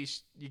NL, at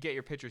least, you get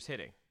your pitchers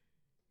hitting.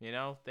 You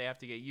know, they have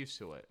to get used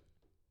to it.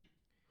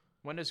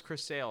 When does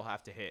Chris Sale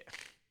have to hit?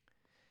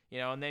 You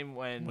know, and then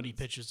when he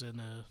pitches in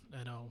the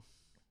NL.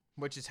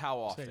 Which is how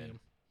often? Stadium.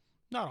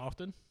 Not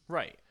often.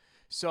 Right.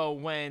 So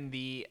when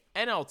the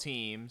NL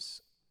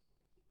teams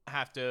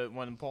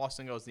when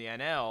Boston goes to the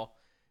NL,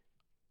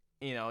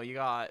 you know, you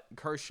got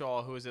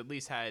Kershaw, who has at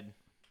least had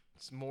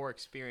some more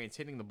experience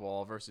hitting the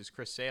ball versus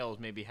Chris Sale, who's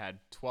maybe had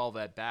 12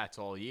 at-bats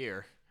all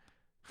year.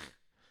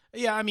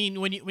 Yeah, I mean,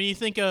 when you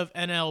think of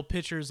NL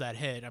pitchers that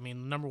hit, I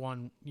mean, number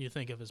one you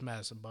think of is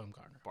Madison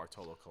Bumgarner.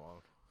 Bartolo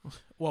Colon.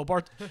 Well,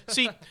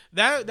 see,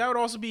 that would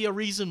also be a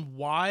reason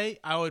why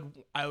I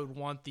would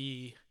want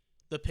the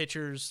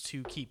pitchers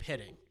to keep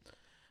hitting.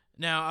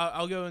 Now,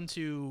 I'll go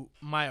into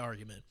my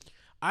argument.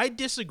 I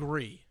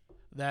disagree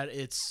that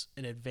it's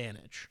an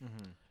advantage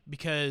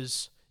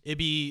because it'd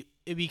be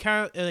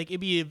kind of like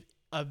it'd be an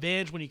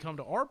advantage when you come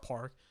to our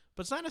park,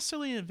 but it's not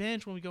necessarily an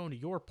advantage when we go into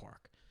your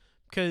park.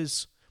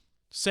 Because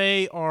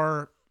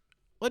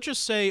let's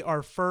just say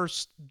our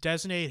first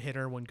designated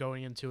hitter when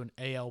going into an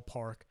AL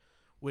park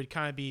would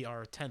kind of be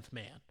our 10th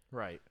man.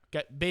 Right.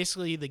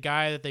 Basically the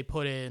guy that they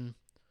put in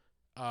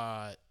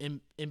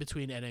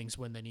between innings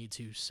when they need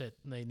to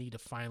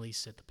finally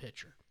sit the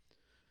pitcher.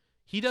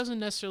 He doesn't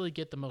necessarily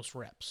get the most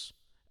reps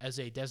as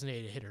a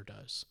designated hitter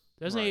does.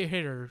 Designated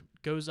hitter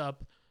goes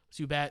up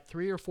to bat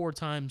 3 or 4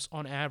 times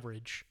on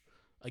average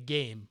a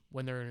game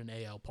when they're in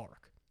an AL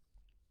park.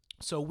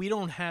 So we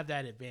don't have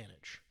that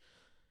advantage.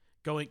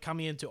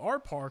 Coming into our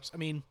parks, I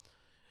mean,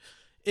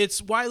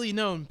 it's widely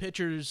known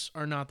pitchers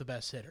are not the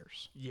best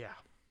hitters. Yeah.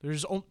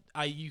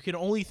 You can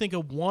only think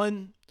of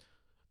one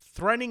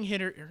threatening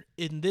hitter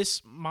in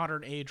this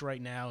modern age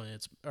right now,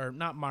 or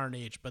not modern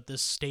age, but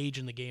this stage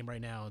in the game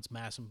right now. It's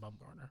Madison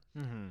Bumgarner.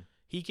 Mm-hmm.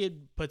 He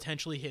could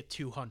potentially hit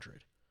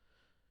 200.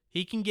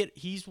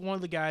 He's one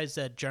of the guys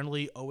that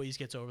generally always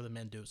gets over the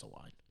Mendoza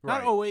line. Right.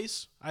 Not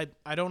always. I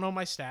don't know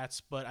my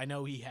stats, but I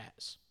know he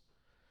has.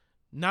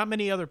 Not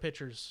many other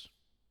pitchers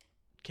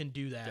can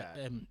do that,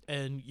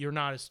 and you're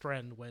not as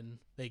threatened when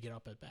they get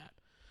up at bat.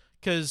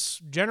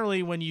 Because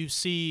generally when you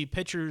see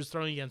pitchers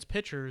throwing against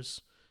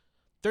pitchers,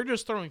 they're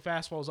just throwing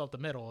fastballs up the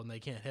middle and they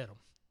can't hit them.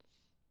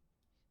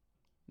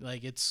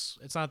 Like, it's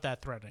not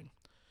that threatening.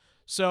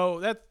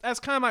 So that's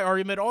kind of my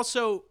argument.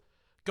 Also,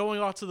 going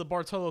off to the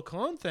Bartolo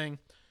Colon thing,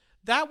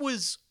 that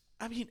was,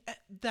 I mean,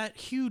 that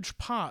huge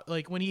pop.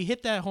 Like, when he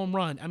hit that home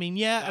run, I mean,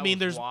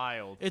 there's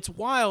wild. It's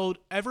wild.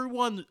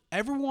 Everyone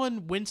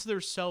went to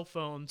their cell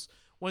phones,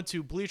 went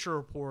to Bleacher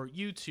Report,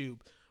 YouTube,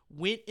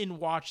 went and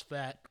watched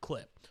that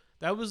clip.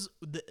 That was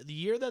the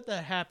year that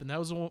happened.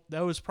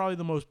 That was probably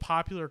the most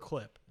popular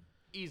clip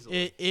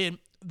easily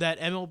that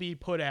MLB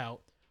put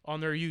out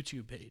on their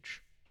YouTube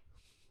page.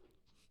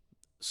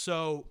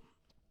 So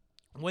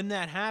when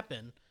that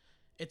happened,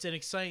 it's an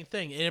exciting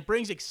thing, and it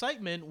brings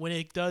excitement when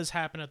it does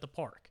happen at the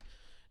park.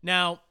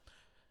 Now,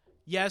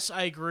 yes,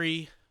 I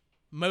agree.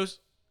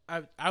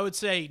 I would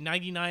say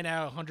 99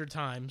 out of 100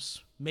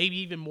 times, maybe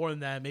even more than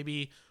that,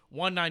 maybe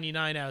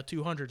 199 out of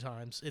 200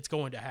 times, it's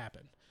going to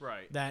happen.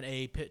 Right. That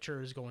a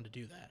pitcher is going to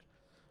do that.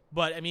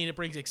 But, I mean, it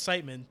brings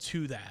excitement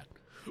to that.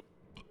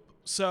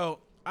 So,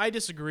 I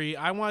disagree.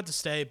 I want it to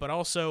stay, but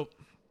also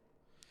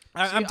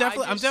I'm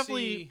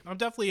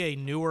definitely a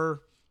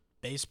newer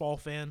baseball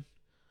fan.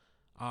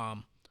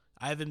 I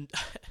haven't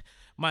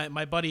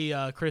my buddy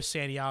Chris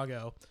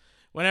Santiago,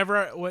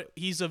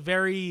 he's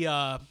very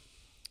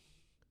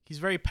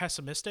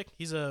pessimistic.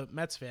 He's a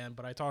Mets fan,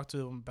 but I talk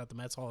to him about the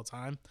Mets all the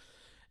time.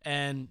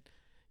 And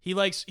he's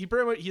one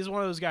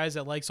of those guys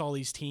that likes all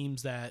these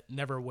teams that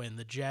never win.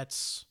 The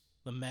Jets,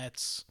 the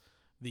Mets,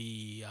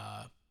 the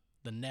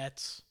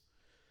Nets,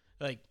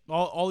 like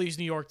all these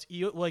New York.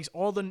 He likes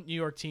all the New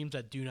York teams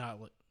that do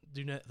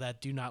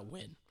do not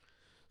win.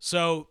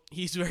 So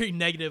he's very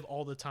negative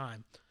all the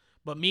time.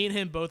 But me and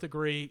him both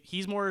agree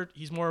he's more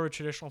of a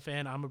traditional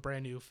fan. I'm a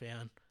brand new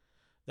fan.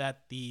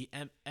 That the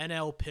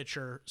NL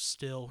pitcher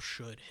still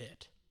should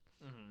hit.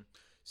 Mm-hmm.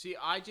 See,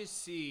 I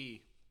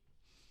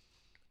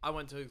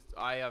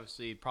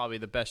obviously probably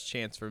the best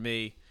chance for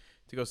me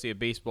to go see a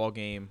baseball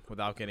game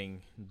without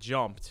getting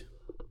jumped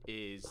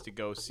is to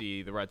go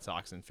see the Red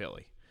Sox in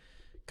Philly.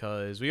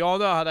 Because we all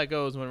know how that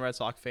goes when Red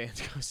Sox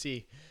fans go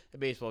see a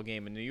baseball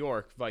game in New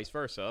York, vice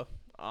versa.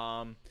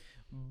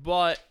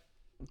 But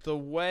the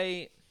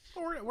way...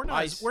 We're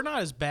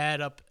not as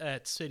bad up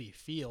at Citi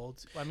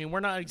Field. I mean, we're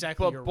not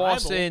exactly your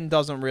Boston rival.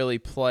 doesn't really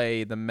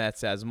play the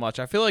Mets as much.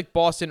 I feel like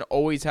Boston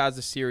always has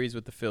a series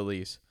with the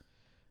Phillies.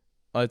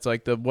 It's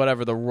like the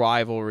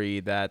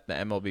rivalry that the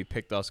MLB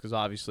picked us because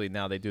obviously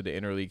now they do the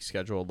interleague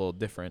schedule a little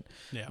different.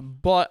 Yeah.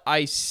 But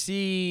I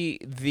see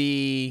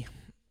the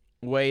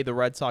way the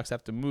Red Sox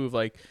have to move.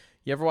 Like,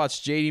 you ever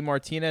watch JD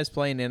Martinez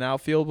playing in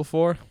outfield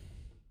before?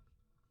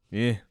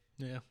 Yeah.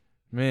 Yeah.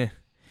 Meh.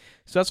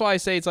 So that's why I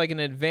say it's like an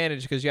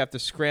advantage because you have to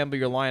scramble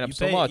your lineup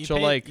so much.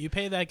 You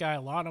pay that guy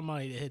a lot of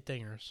money to hit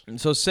dingers.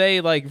 So say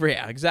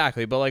yeah,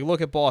 exactly. But like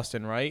look at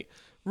Boston, right?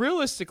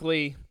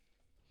 Realistically,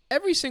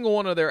 every single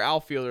one of their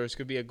outfielders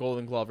could be a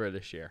Golden Glover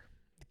this year.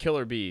 The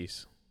Killer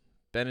Bees,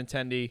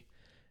 Benintendi,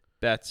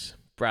 Betts,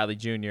 Bradley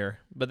Jr.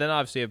 But then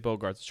obviously you have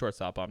Bogarts, the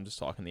shortstop. I'm just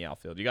talking the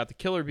outfield. You got the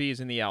Killer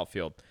Bees in the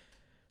outfield.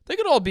 They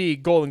could all be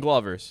Golden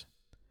Glovers.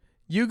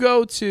 You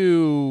go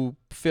to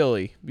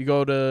Philly, you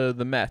go to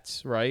the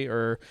Mets, right?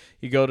 Or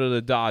you go to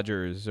the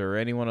Dodgers or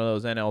any one of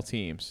those NL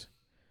teams.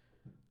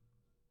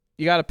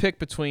 You got to pick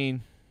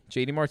between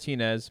JD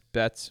Martinez,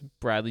 Betts,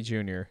 Bradley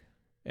Jr.,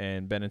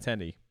 and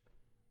Benintendi.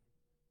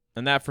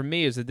 And that, for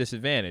me, is a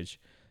disadvantage.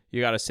 You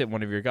got to sit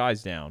one of your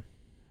guys down.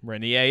 Where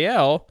in the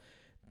AL,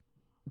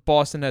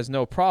 Boston has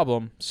no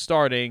problem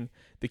starting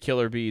the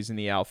Killer Bees in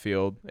the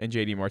outfield and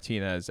JD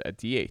Martinez at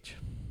DH.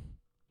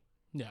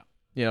 Yeah.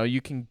 You know,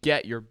 you can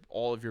get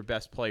all of your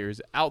best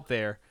players out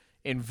there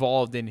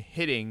involved in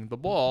hitting the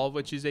ball,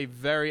 which is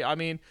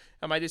am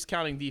I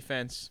discounting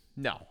defense?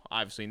 No,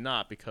 obviously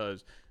not,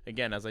 because,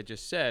 again, as I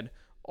just said,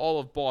 all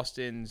of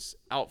Boston's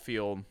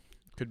outfield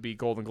could be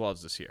Golden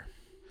Gloves this year.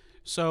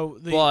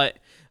 But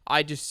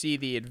I just see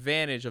the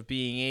advantage of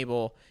being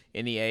able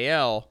in the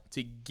AL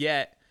to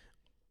get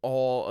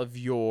all of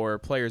your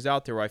players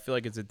out there where I feel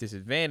like it's a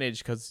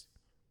disadvantage because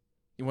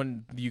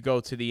when you go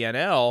to the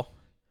NL,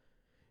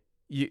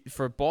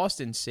 for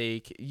Boston's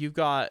sake, you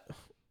got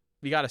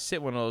to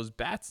sit one of those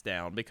bats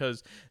down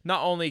because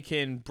not only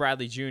can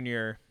Bradley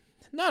Jr.,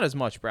 not as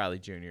much Bradley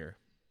Jr.,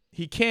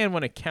 he can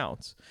when it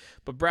counts,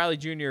 but Bradley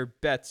Jr.,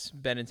 Betts,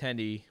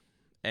 Benintendi,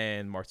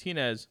 and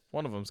Martinez,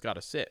 one of them's got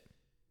to sit.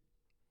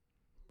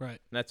 Right.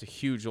 And that's a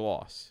huge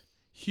loss.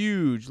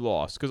 Huge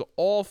loss because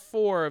all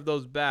four of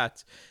those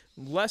bats,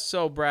 less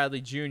so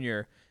Bradley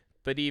Jr.,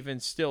 but even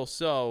still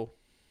so,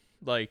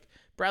 like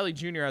Bradley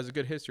Jr. has a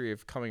good history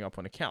of coming up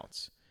when it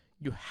counts.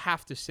 You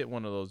have to sit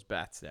one of those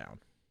bats down.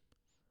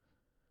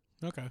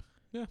 Okay.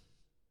 Yeah.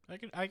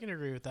 I can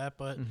agree with that,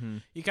 but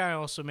you kind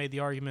of also made the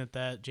argument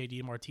that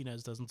JD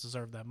Martinez doesn't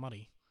deserve that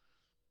money.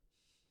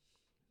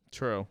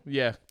 True.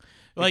 Yeah.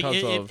 Like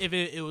if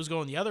it was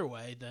going the other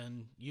way,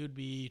 then you'd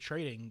be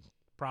trading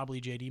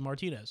probably JD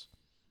Martinez.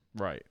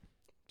 Right.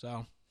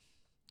 So,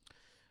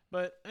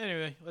 but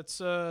anyway, let's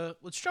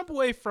jump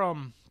away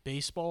from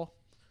baseball.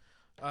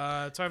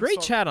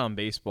 Great chat on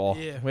baseball.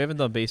 Yeah. We haven't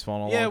done baseball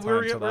in a long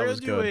time, so that was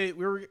good.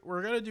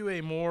 We're gonna do a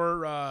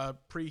more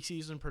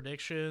preseason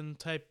prediction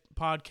type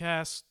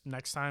podcast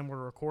next time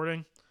we're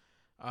recording.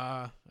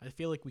 I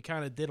feel like we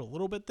kind of did a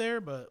little bit there,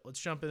 but let's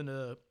jump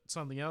into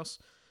something else.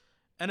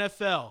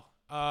 NFL.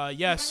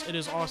 Yes, it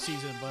is off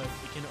season, but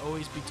it can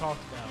always be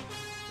talked about,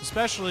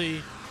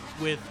 especially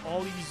with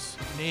all these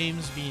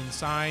names being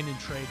signed and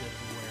traded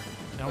everywhere.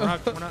 Now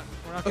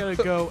we're not gonna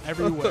go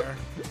everywhere.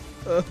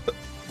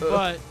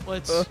 But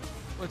let's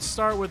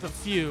start with a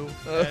few.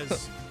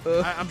 As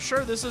I'm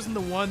sure this isn't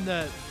the one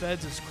that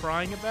Feds is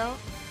crying about,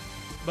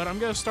 but I'm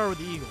gonna start with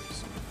the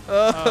Eagles.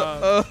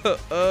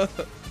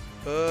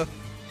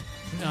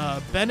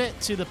 Bennett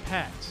to the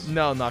Pats.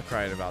 No, not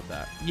crying about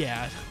that.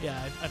 Yeah.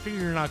 I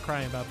figure you're not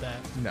crying about that.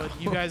 No.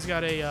 But you guys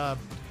got a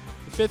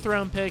 5th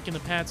round pick, and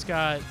the Pats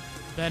got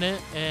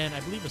Bennett, and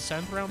I believe a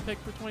 7th round pick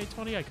for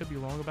 2020. I could be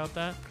wrong about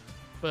that,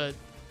 but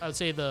I would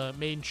say the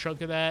main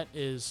chunk of that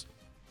is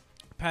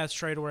Pats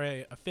trade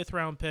away a 5th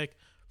round pick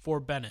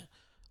for Bennett.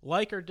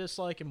 Like or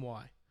dislike, and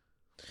why?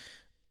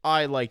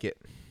 I like it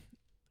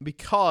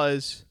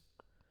because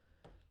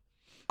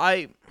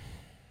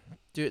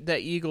that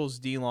Eagles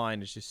D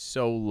line is just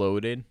so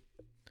loaded.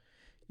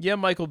 Yeah,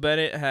 Michael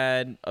Bennett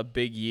had a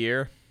big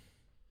year,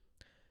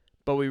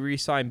 but we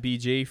re-signed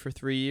BG for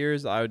 3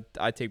 years. I'd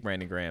take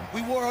Brandon Graham.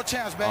 We world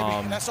champs,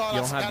 baby. That's all you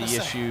don't have the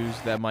issues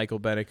that Michael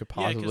Bennett could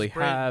possibly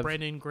have.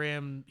 Brandon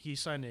Graham, he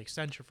signed an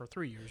extension for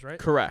 3 years, right?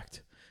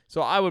 Correct.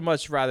 So I would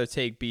much rather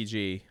take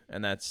BG,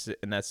 and that's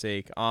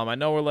sake. I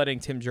know we're letting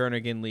Tim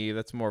Jernigan leave.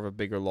 That's more of a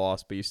bigger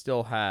loss, but you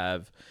still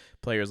have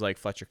players like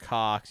Fletcher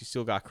Cox. You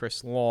still got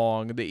Chris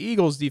Long. The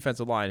Eagles'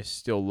 defensive line is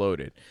still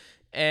loaded.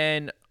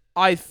 And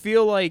I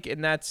feel like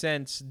in that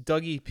sense,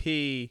 Dougie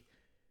P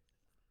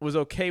was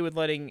okay with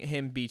letting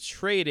him be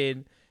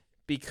traded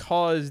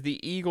because the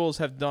Eagles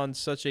have done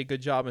such a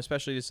good job,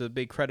 especially this is a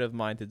big credit of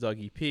mine to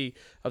Dougie P,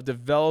 of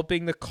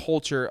developing the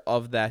culture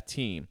of that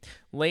team.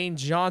 Lane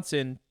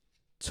Johnson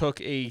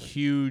took a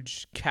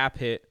huge cap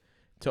hit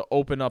to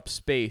open up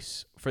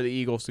space for the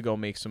Eagles to go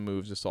make some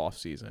moves this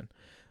offseason.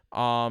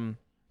 And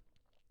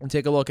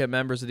take a look at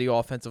members of the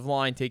offensive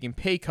line taking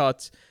pay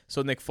cuts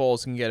so Nick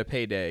Foles can get a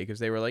payday because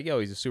they were like, yo,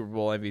 he's a Super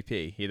Bowl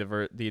MVP.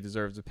 He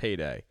deserves a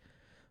payday.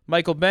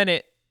 Michael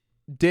Bennett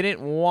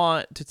didn't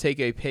want to take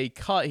a pay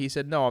cut. He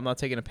said, no, I'm not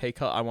taking a pay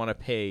cut. I want a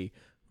pay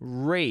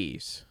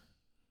raise.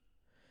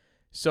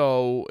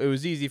 So it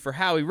was easy for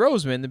Howie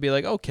Roseman to be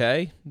like,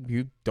 okay,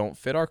 you don't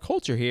fit our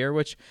culture here,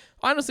 which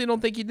I honestly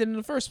don't think he did in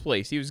the first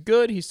place. He was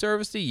good. He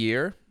serviced a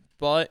year,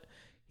 but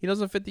he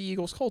doesn't fit the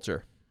Eagles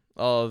culture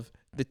of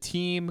the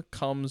team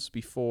comes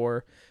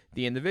before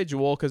the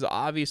individual because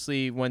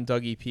obviously when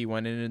Dougie P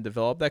went in and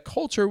developed that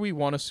culture, we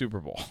won a Super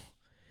Bowl.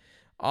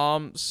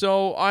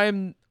 So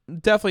I'm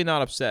definitely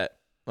not upset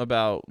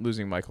about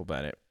losing Michael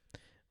Bennett.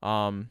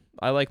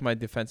 I like my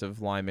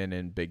defensive linemen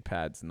in big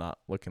pads not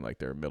looking like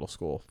they're middle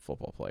school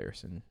football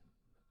players in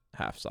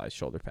half-size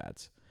shoulder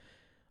pads.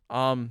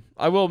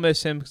 I will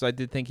miss him because I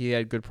did think he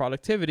had good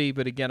productivity,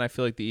 but again, I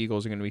feel like the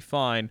Eagles are going to be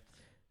fine.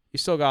 You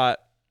still got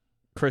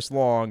Chris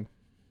Long,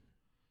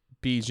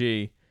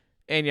 BG,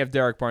 and you have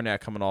Derek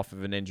Barnett coming off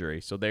of an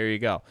injury. So there you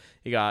go.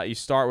 You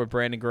start with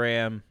Brandon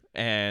Graham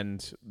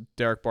and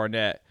Derek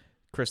Barnett.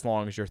 Chris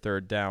Long is your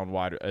third down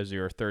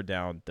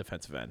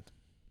defensive end.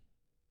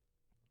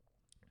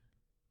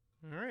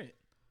 All right.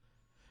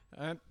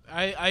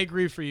 I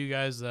agree for you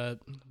guys that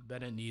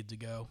Bennett needs to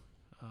go.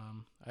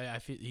 I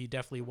feel he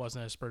definitely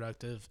wasn't as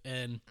productive.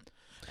 And,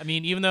 I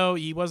mean, even though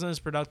he wasn't as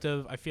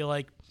productive, I feel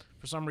like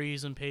for some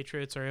reason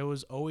Patriots are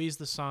always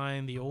the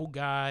sign, the old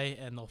guy,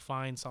 and they'll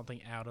find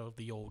something out of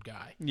the old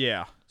guy.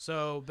 Yeah.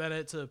 So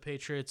Bennett to the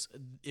Patriots,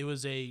 it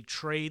was a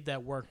trade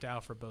that worked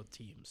out for both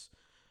teams.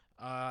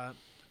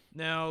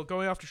 Now,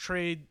 going off a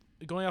trade,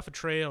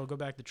 I'll go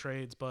back to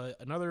trades, but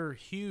another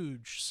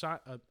huge, I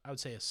would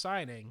say a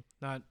signing,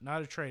 not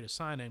a trade, a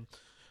signing.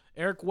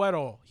 Eric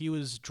Weddle, he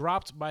was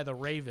dropped by the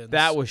Ravens.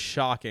 That was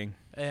shocking.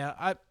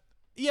 Yeah,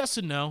 yes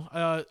and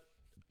no.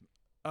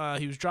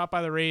 He was dropped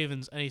by the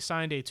Ravens, and he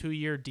signed a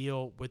 2-year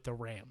deal with the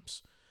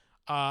Rams.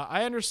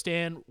 I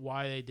understand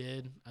why they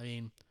did. I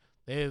mean,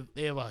 they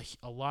have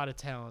a lot of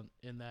talent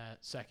in that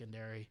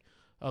secondary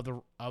of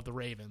the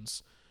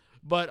Ravens,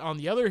 but on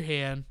the other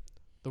hand,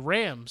 the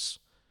Rams,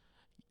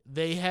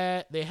 they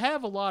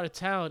have a lot of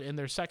talent in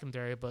their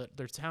secondary, but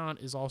their talent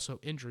is also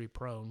injury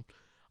prone.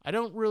 I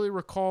don't really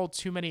recall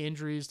too many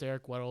injuries to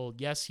Eric Weddle.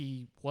 Yes,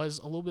 he was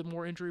a little bit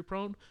more injury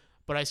prone,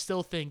 but I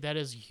still think that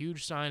is a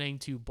huge signing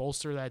to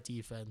bolster that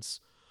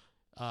defense.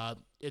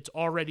 It's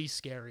already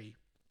scary,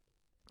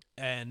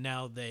 and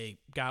now they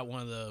got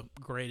one of the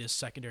greatest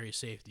secondary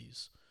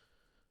safeties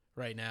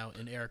right now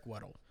in Eric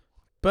Weddle.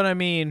 But, I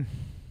mean,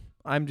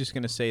 I'm just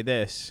going to say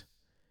this.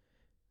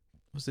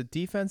 Was the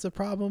defense a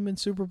problem in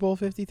Super Bowl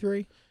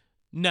 53?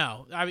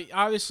 No. I mean,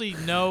 obviously,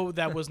 no,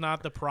 that was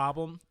not the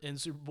problem in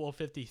Super Bowl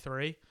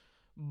 53.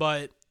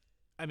 But,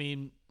 I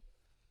mean,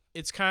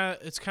 it's kind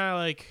of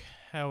like,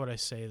 how would I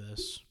say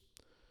this?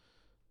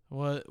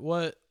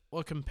 What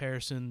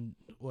comparison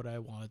would I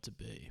want it to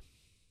be?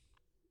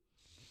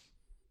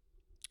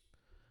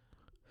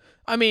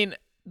 I mean,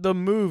 the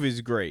move is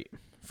great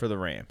for the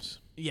Rams.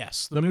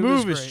 Yes, the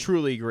move is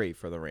truly great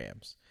for the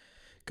Rams.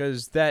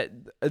 Because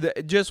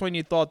just when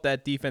you thought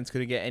that defense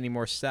couldn't get any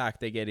more sack,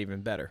 they get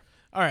even better.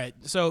 All right,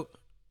 so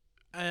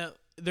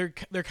they're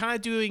kind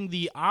of doing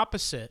the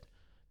opposite.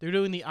 They're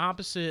doing the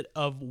opposite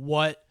of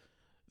what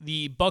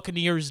the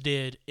Buccaneers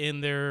did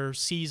in their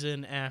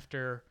season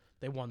after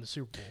they won the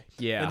Super Bowl.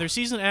 Yeah. In their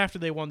season after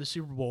they won the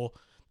Super Bowl,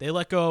 they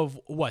let go of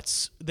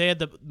they had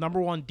the number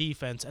one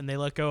defense, and they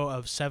let go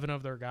of 7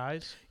 of their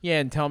guys. Yeah,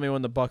 and tell me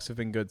when the Bucs have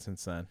been good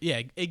since then.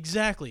 Yeah,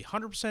 exactly.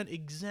 100%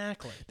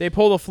 exactly. They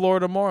pulled the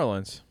Florida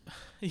Marlins.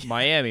 Yeah.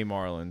 Miami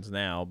Marlins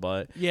now,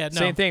 but yeah, no.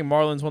 Same thing.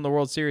 Marlins won the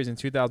World Series in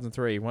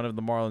 2003. One of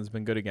the Marlins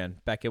been good again.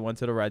 Beckett went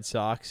to the Red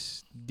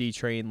Sox.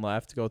 D-Train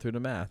left. Go through the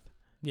math.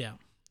 Yeah.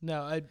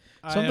 No,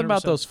 Something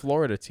about those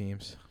Florida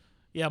teams.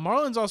 Yeah,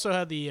 Marlins also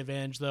had the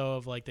advantage, though,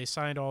 of like they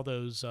signed all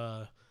those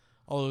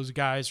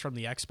guys from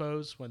the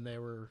Expos when they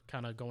were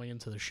kind of going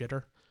into the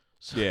shitter.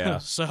 So, yeah.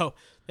 So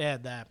they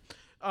had that.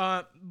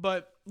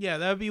 But yeah,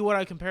 that would be what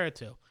I compare it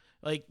to.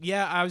 Like,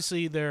 yeah,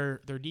 obviously their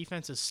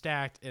defense is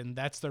stacked, and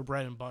that's their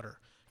bread and butter.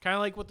 Kind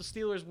of like what the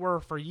Steelers were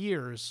for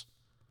years.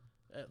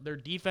 Their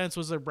defense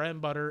was their bread and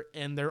butter,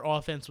 and their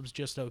offense was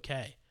just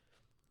okay.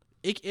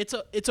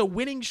 It's a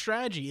winning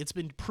strategy. It's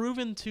been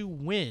proven to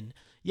win.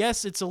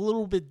 Yes, it's a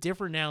little bit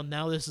different now.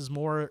 Now this is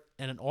more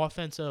an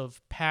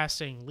offensive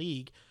passing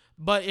league.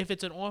 But if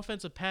it's an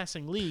offensive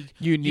passing league,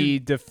 you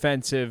need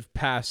defensive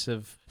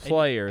passive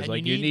players.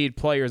 and you need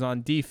players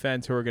on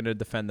defense who are going to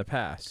defend the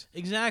pass.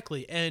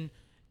 Exactly. And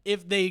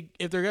if they're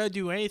gonna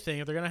do anything,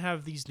 if they're gonna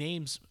have these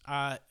names,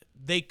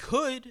 they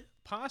could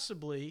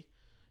possibly,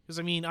 because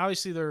I mean,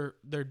 obviously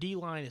their D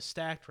line is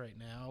stacked right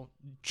now.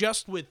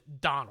 Just with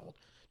Donald,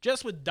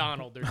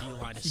 their D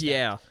line is stacked.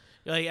 Yeah.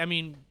 Like, I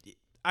mean,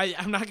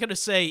 I'm not gonna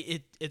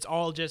say it's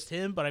all just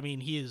him, but I mean,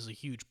 he is a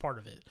huge part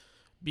of it.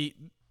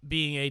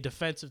 Being a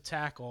defensive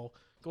tackle,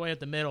 going at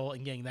the middle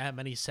and getting that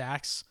many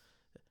sacks.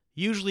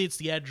 Usually it's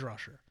the edge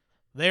rusher.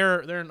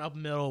 They're in up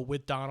middle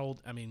with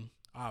Donald. I mean,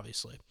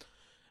 obviously,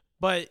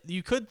 but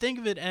you could think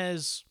of it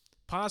as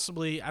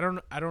possibly. I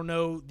don't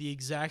know the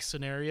exact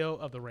scenario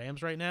of the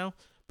Rams right now,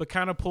 but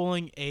kind of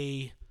pulling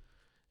a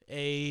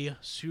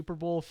Super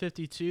Bowl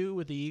 52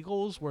 with the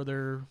Eagles, where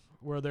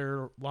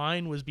their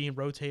line was being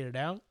rotated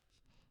out.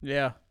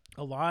 Yeah.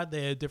 A lot.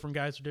 They had different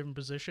guys for different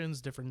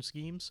positions, different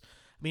schemes.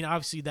 I mean,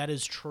 obviously that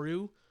is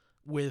true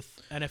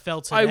with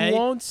NFL today. I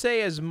won't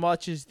say as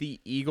much as the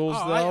Eagles,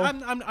 though.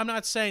 I'm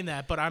not saying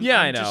that, but I'm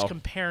I know. just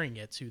comparing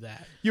it to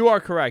that. You are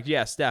correct.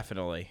 Yes,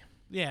 definitely.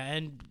 Yeah,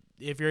 and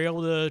if you're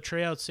able to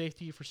trade out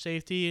safety for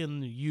safety,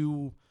 and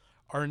you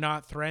are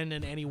not threatened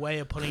in any way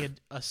of putting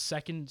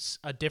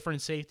a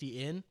different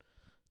safety in,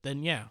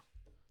 then yeah,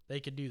 they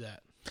could do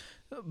that.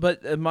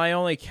 But my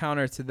only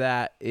counter to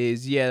that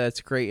is, yeah,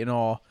 that's great and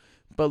all.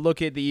 But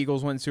look at the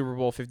Eagles win Super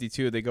Bowl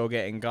 52. They go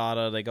get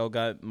Ngata. They go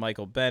get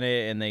Michael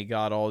Bennett, and they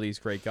got all these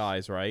great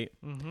guys, right?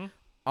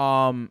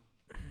 Mm-hmm.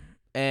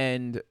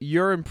 And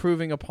you're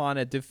improving upon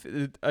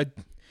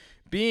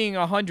being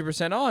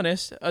 100%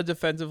 honest, a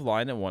defensive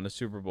line that won a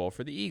Super Bowl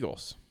for the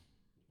Eagles.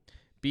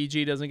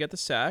 BG doesn't get the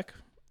sack.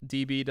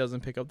 DB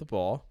doesn't pick up the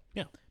ball.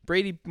 Yeah.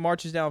 Brady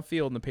marches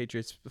downfield, and the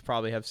Patriots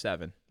probably have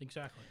 7.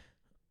 Exactly.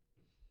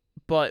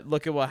 But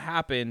look at what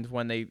happened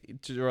when they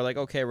were like,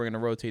 okay, we're going to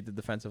rotate the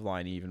defensive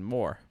line even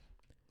more.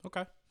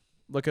 Okay.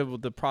 Look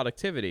at the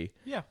productivity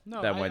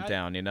that went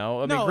down, I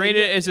mean,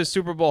 granted, it's a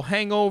Super Bowl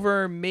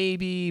hangover,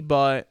 maybe,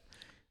 but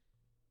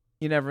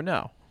you never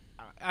know.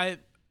 I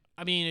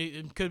mean,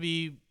 it could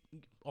be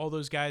all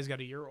those guys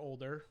got a year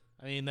older.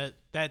 I mean,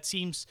 that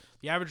seems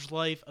the average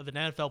life of an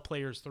NFL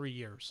player is 3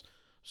 years.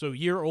 So a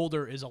year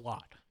older is a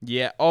lot.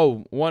 Yeah.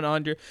 Oh,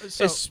 100.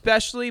 So,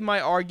 especially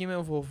my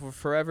argument will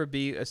forever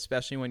be,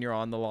 especially when you're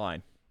on the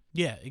line.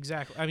 Yeah,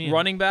 exactly. I mean,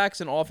 running backs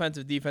and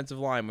offensive, defensive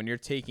line, when you're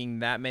taking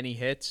that many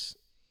hits,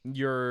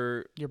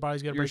 your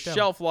body's gonna your break down.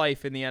 Shelf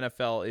life in the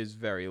NFL is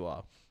very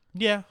low.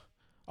 Yeah.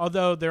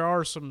 Although there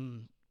are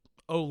some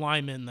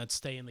linemen that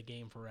stay in the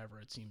game forever,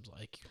 it seems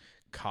like.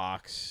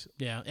 Cox.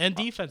 Yeah, and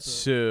defensive.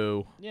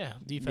 Sue. Yeah,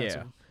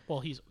 defensive. Yeah. Well,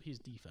 he's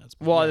defense.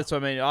 Well, that's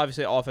what I mean.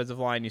 Obviously, offensive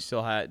line, you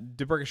still had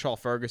DeBrickashaw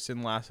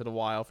Ferguson lasted a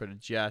while for the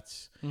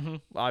Jets. Mm-hmm.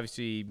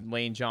 Obviously,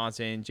 Lane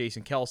Johnson,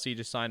 Jason Kelsey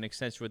just signed an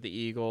extension with the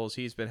Eagles.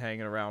 He's been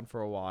hanging around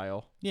for a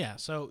while. Yeah,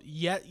 so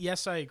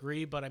yes, I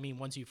agree. But I mean,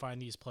 once you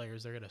find these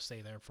players, they're going to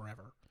stay there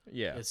forever.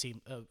 Yeah. It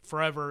seems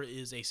forever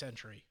is a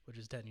century, which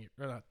is 10 years.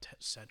 Or not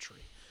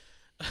century.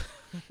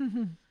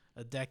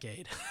 A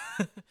decade.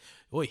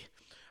 Oy.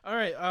 All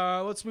right,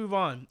 let's move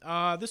on.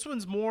 This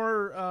one's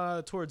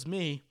more towards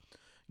me.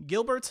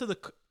 Gilbert to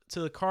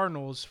the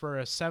Cardinals for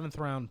a 7th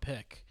round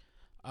pick.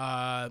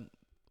 I'm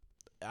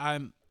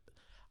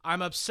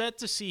upset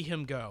to see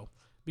him go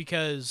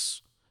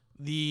because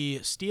the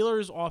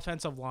Steelers'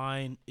 offensive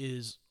line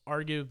is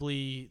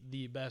arguably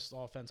the best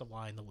offensive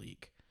line in the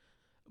league.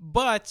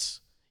 But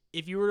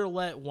if you were to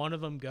let one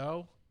of them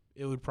go,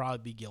 it would probably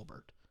be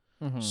Gilbert.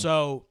 Mm-hmm.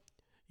 So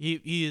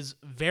he is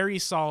very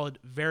solid,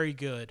 very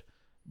good.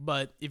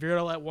 But if you're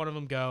going to let one of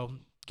them go,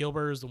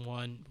 Gilbert is the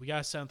one. We got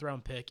a 7th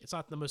round pick. It's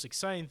not the most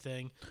exciting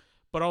thing,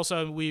 but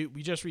also we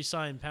just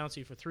re-signed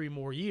Pouncey for 3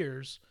 more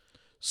years.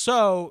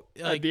 So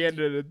at the end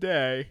of the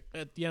day,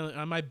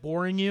 am I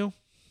boring you?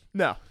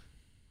 No.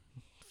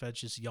 Fed's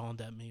just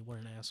yawned at me. What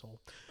an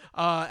asshole.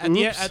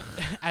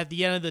 At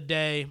the end of the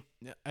day,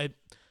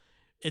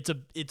 it's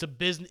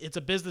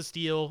a business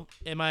deal.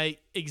 Am I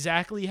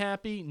exactly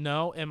happy?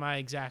 No. Am I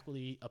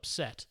exactly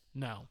upset?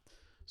 No.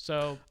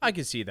 So I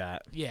can see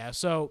that. Yeah.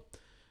 So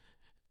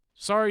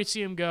sorry to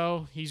see him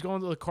go. He's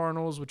going to the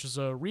Cardinals, which is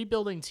a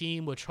rebuilding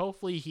team, which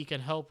hopefully he can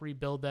help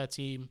rebuild that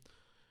team,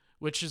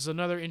 which is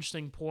another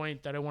interesting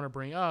point that I want to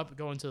bring up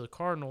going to the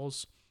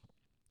Cardinals.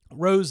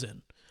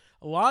 Rosen.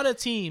 A lot of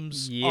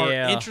teams are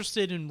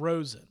interested in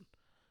Rosen.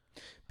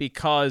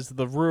 Because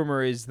the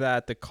rumor is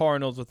that the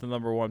Cardinals with the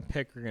number 1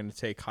 pick are going to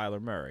take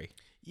Kyler Murray.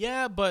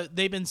 Yeah, but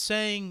they've been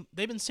saying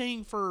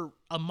for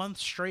a month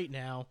straight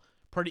now.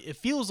 It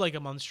feels like a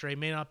month straight.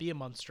 May not be a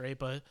month straight,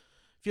 but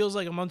feels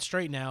like a month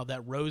straight now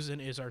that Rosen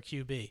is our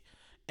QB.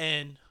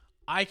 And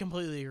I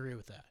completely agree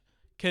with that.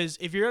 Because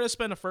if you're going to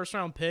spend a 1st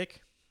round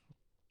pick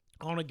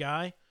on a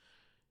guy,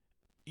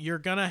 you're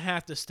going to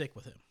have to stick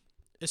with him.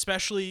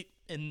 Especially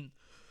in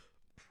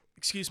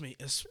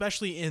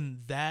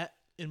that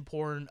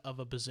important of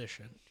a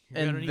position.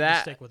 You're going to need to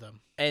stick with him.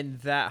 And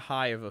that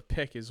high of a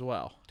pick as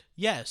well.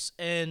 Yes,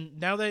 and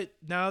now that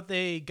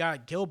they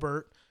got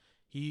Gilbert,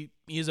 he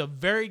is a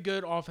very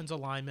good offensive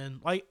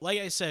lineman. Like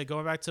I said,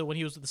 going back to when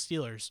he was with the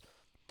Steelers,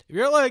 if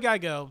you're going to let a guy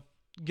go,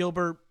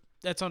 Gilbert,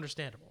 that's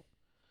understandable.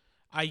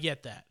 I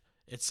get that.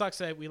 It sucks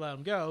that we let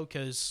him go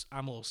because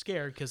I'm a little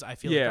scared because I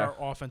feel Yeah. like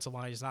our offensive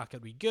line is not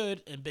going to be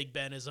good, and Big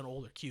Ben is an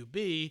older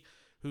QB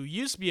who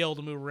used to be able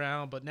to move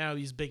around, but now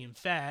he's big and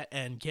fat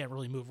and can't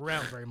really move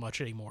around very much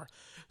anymore.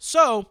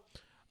 So,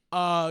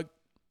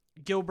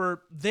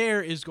 Gilbert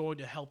there is going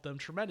to help them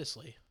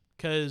tremendously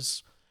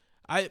because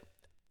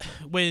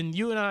when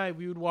you and I,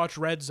 we would watch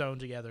Red Zone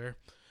together,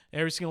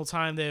 every single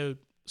time they would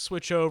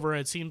switch over,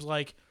 it seems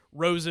like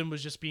Rosen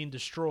was just being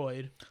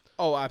destroyed.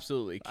 Oh,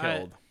 absolutely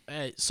killed.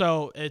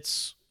 So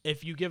it's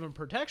if you give him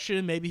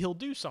protection, maybe he'll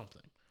do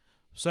something.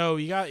 So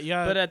you got.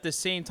 But at the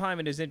same time,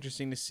 it is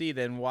interesting to see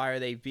then why are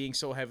they being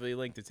so heavily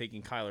linked to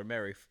taking Kyler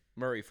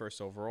Murray first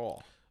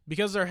overall?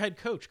 Because their head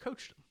coach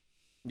coached him.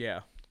 Yeah.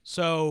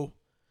 So,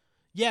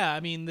 yeah, I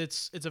mean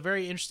it's a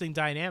very interesting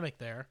dynamic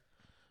there,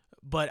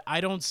 but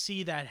I don't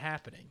see that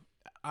happening.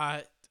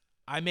 I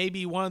may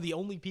be one of the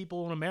only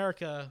people in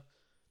America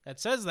that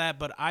says that,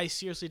 but I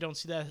seriously don't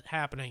see that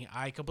happening.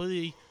 I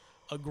completely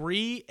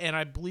agree, and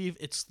I believe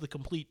it's the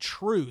complete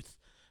truth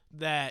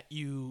that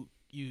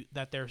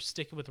that they're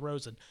sticking with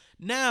Rosen.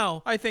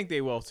 Now, I think they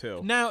will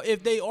too. Now,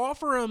 if they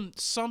offer him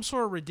some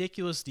sort of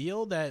ridiculous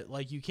deal that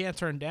like you can't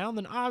turn down,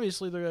 then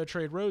obviously they're going to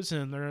trade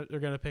Rosen and they're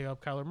going to pick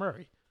up Kyler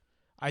Murray.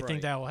 I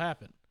think that will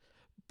happen.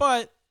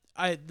 But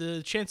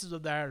the chances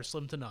of that are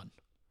slim to none.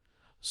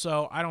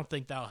 So I don't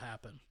think that'll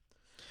happen.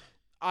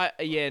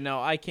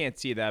 I can't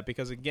see that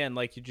because again,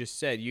 like you just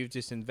said, you've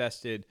just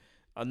invested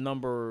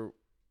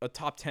a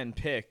top 10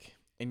 pick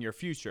in your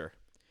future.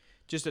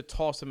 Just to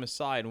toss him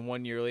aside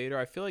 1 year later,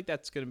 I feel like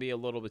that's going to be a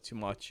little bit too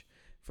much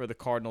for the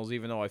Cardinals,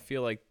 even though I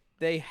feel like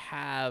the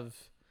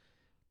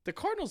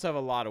Cardinals have a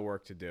lot of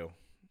work to do,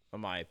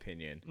 in my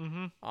opinion.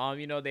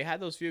 Mm-hmm. They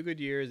had those few good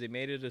years. They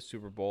made it a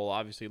Super Bowl,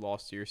 obviously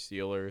lost to your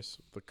Steelers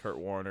with Kurt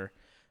Warner.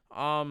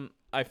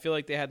 I feel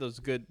like they had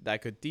that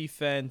good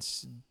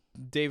defense.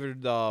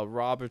 David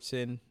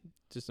Robertson,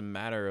 just a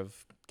matter of,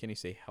 can he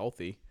stay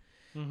healthy?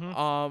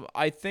 Mm-hmm.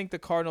 I think the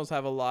Cardinals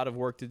have a lot of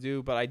work to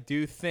do, but I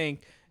do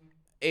think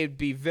it'd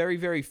be very,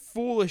 very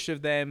foolish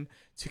of them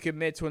to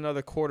commit to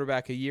another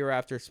quarterback a year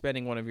after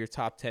spending one of your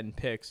top 10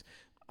 picks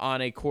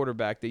on a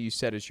quarterback that you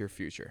said is your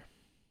future.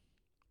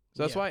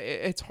 So that's why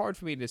it's hard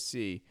for me to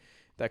see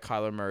that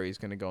Kyler Murray is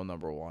going to go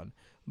number one.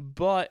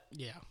 But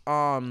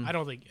I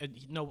don't think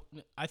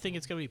I think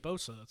it's going to be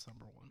Bosa that's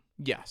number one.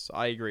 Yes,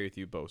 I agree with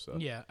you,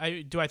 Bosa. Yeah,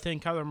 do I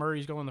think Kyler Murray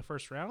is going in the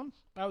first round?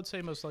 I would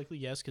say most likely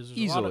yes, because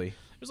there's a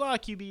lot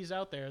of QBs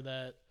out there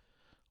that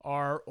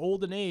are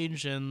old in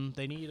age and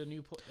they need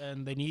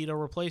a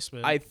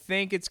replacement. I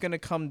think it's going to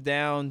come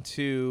down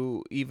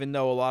to, even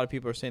though a lot of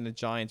people are saying the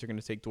Giants are going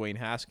to take Dwayne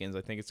Haskins,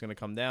 I think it's going to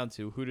come down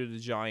to who do the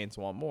Giants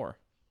want more?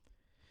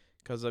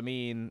 Because, I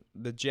mean,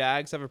 the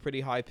Jags have a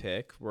pretty high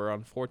pick. We're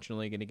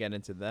unfortunately going to get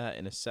into that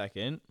in a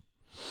second.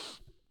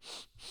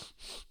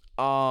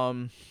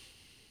 Sorry,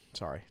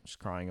 just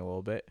crying a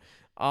little bit.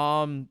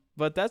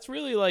 But that's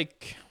really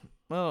like,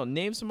 well,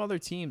 name some other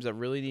teams that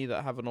really need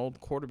to have an old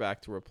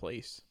quarterback to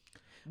replace.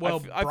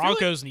 Well,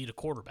 Broncos need a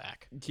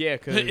quarterback. Yeah,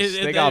 because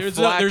they got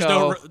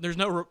Flacco. There's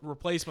no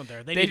replacement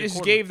there. They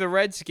just gave the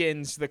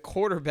Redskins the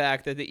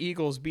quarterback that the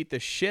Eagles beat the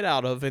shit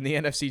out of in the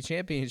NFC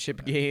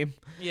Championship game.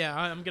 Yeah,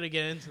 I'm gonna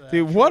get into that.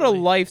 Dude, what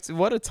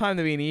a time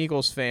to be an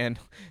Eagles fan.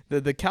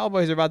 The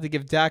Cowboys are about to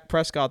give Dak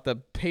Prescott the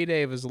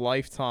payday of his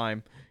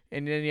lifetime,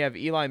 and then you have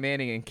Eli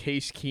Manning and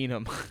Case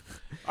Keenum.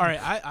 All right,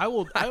 I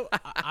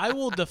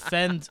will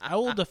defend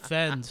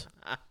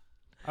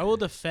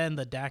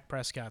the Dak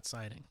Prescott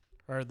signing.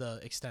 Or the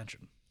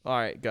extension. All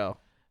right, go.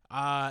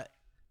 Obviously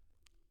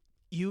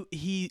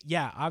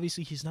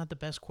he's not the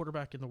best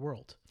quarterback in the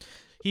world.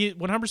 He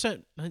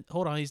 100%.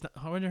 Hold on, he's not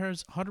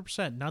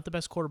 100% not the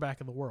best quarterback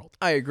in the world.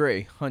 I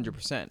agree,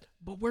 100%.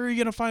 But where are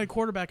you gonna find a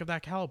quarterback of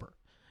that caliber?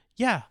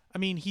 Yeah, I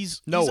mean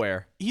he's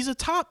nowhere. He's a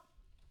top.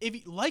 If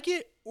you like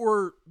it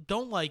or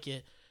don't like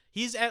it,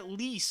 he's at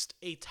least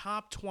a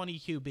top 20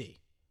 QB.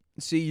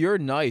 See, you're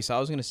nice. I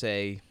was gonna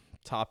say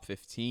top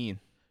 15.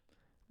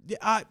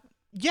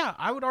 Yeah,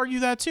 I would argue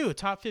that too. A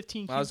top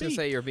 15 QB. I was going to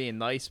say you're being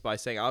nice by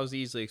saying I was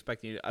easily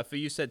expecting you. If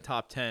you said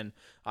top 10,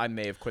 I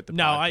may have quit the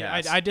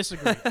podcast. I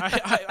disagree.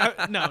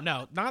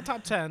 No, not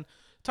top 10.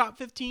 Top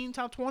 15,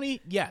 top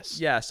 20, yes.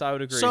 Yes, I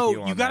would agree with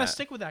you on you got to that.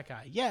 stick with that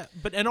guy. Yeah,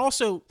 and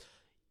also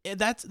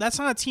that's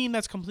not a team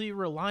that's completely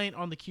reliant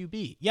on the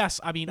QB. Yes,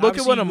 I mean look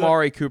at what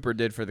Amari Cooper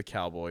did for the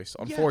Cowboys.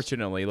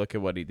 Unfortunately, yes. Look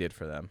at what he did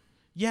for them.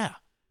 Yeah,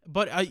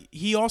 but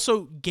he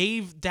also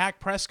gave Dak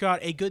Prescott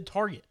a good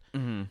target.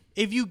 Mm-hmm.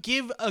 If you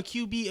give a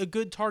QB a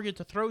good target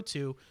to throw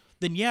to,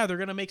 then yeah, they're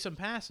gonna make some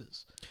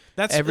passes.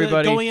 That's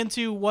going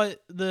into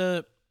what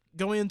the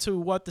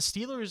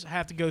Steelers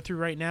have to go through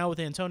right now with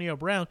Antonio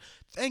Brown.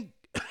 Thank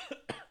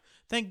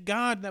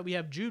God that we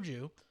have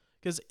Juju,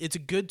 because it's a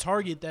good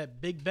target that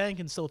Big Ben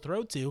can still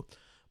throw to.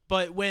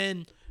 But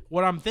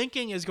what I'm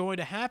thinking is going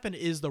to happen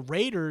is the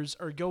Raiders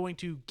are going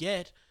to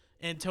get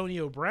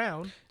Antonio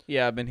Brown.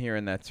 Yeah, I've been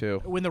hearing that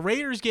too. When the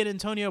Raiders get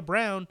Antonio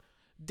Brown,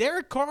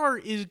 Derek Carr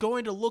is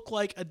going to look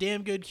like a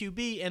damn good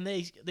QB, and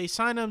they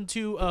signed him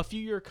to a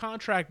few-year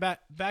contract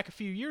back a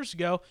few years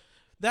ago.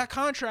 that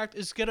contract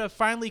is going to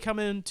finally come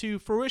into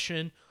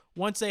fruition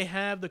once they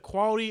have the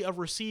quality of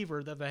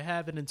receiver that they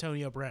have in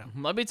Antonio Brown.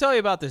 Let me tell you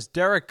about this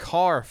Derek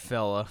Carr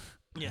fella.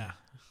 Yeah,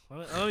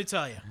 let me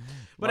tell you.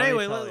 But Let me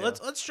anyway, tell you.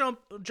 let's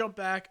jump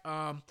back.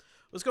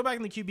 Let's go back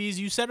in the QBs.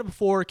 You said it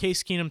before.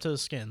 Case Keenum to the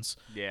Skins.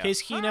 Yeah.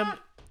 Case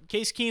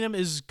Keenum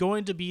is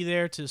going to be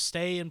there to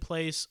stay in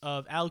place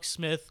of Alex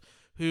Smith,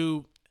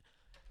 who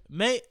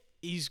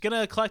he's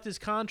gonna collect his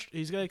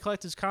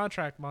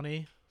contract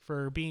money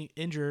for being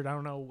injured. I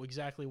don't know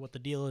exactly what the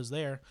deal is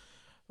there,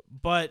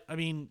 but I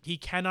mean he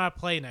cannot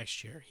play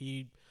next year.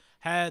 He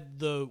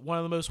had one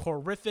of the most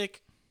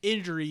horrific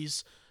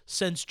injuries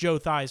since Joe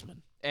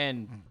Theismann.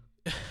 And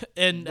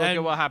and look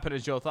at what happened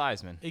to Joe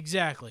Theismann.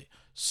 Exactly.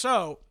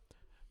 So,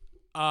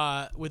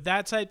 with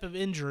that type of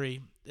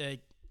injury,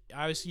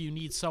 obviously you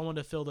need someone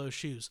to fill those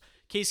shoes.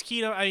 Case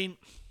Keenum, I mean,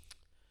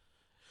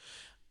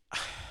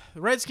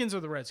 the Redskins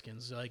are the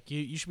Redskins. Like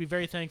you should be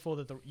very thankful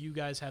that you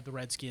guys have the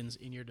Redskins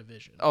in your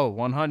division. Oh,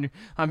 100.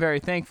 I'm very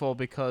thankful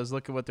because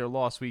look at what their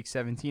loss week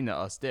 17 to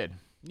us did.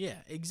 Yeah,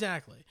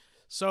 exactly.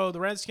 So the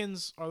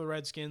Redskins are the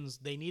Redskins.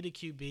 They need a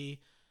QB.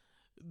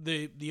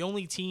 The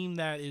only team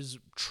that is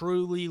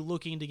truly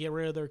looking to get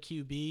rid of their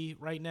QB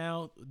right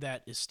now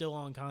that is still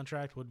on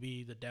contract would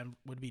be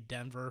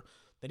Denver.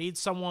 They need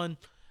someone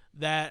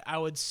that I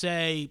would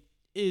say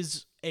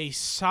is a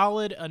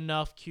solid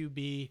enough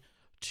QB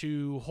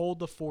to hold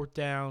the fort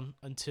down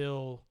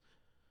until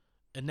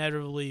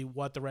inevitably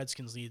what the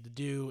Redskins need to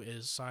do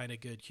is sign a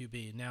good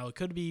QB. Now it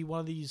could be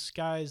one of these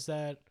guys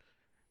that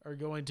are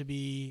going to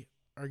be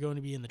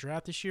in the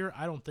draft this year.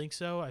 I don't think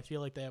so. I feel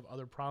like they have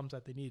other problems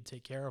that they need to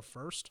take care of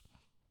first.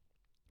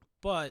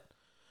 But,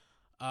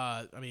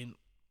 I mean,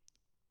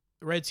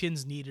 the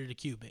Redskins needed a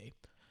QB.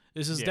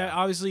 This is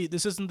obviously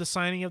this isn't the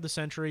signing of the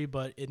century,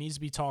 but it needs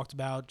to be talked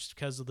about just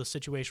because of the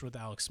situation with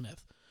Alex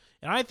Smith.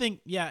 And I think,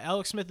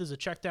 Alex Smith is a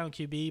check down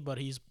QB, but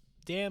he's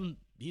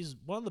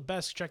one of the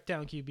best check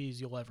down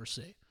QBs you'll ever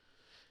see.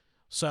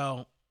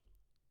 So,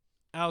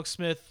 Alex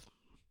Smith,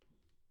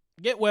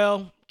 get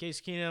well.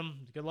 Case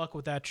Keenum, good luck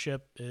with that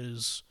ship.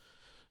 Is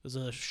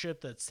a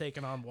ship that's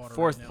taken on water.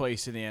 Fourth right now.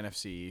 place in the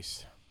NFC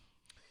East.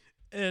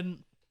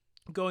 And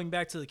going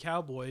back to the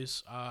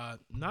Cowboys,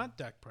 not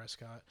Dak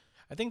Prescott.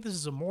 I think this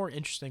is a more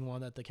interesting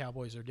one that the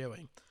Cowboys are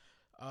doing.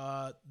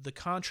 The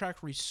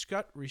contract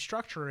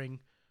restructuring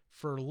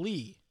for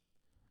Lee.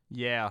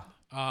 Yeah.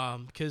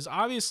 Because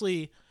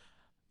obviously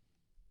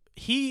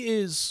he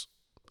is.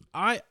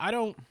 Lee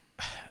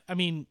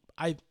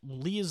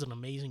is an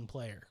amazing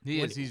player.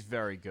 He's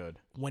very good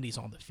when he's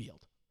on the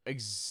field.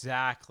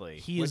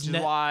 Exactly. Which is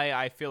why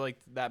I feel like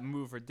that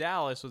move for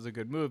Dallas was a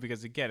good move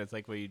because, again, it's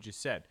like what you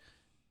just said,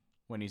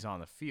 when he's on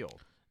the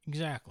field.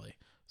 Exactly.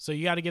 So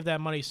you got to give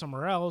that money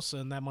somewhere else,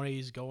 and that money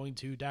is going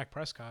to Dak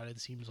Prescott, it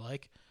seems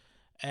like.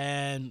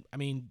 And, I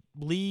mean,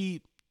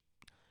 Lee,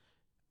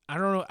 I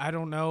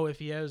don't know if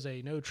he has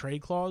a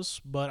no-trade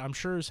clause, but I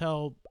sure as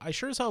hell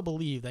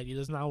believe that he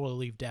does not want to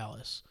leave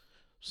Dallas.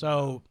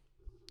 So,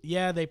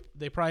 yeah, they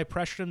probably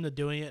pressured him to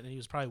doing it, and he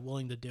was probably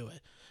willing to do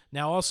it.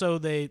 Now, also,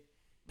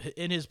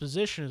 in his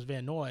position is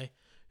Van Noy,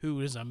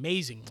 who is an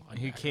amazing linebacker.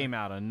 He came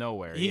out of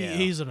nowhere.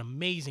 He's an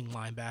amazing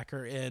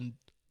linebacker, and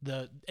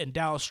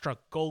Dallas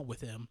struck gold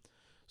with him.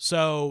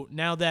 So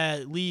now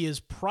that Lee is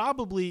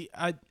probably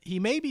he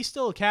may be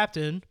still a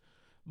captain,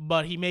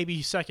 but he may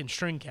be second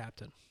string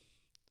captain.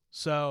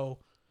 So,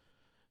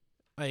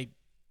 like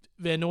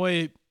Van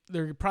Noy,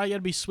 they're probably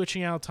gonna be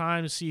switching out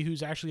time to see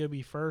who's actually gonna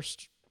be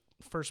first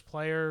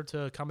player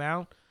to come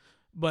out.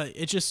 But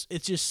it just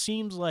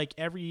seems like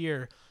every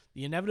year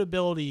the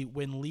inevitability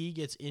when Lee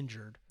gets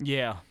injured,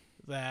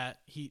 that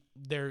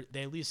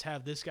they at least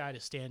have this guy to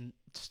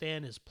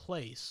stand his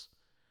place,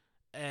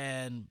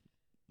 and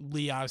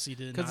Lee obviously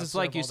didn't. Because it's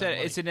like you said,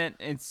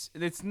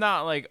 it's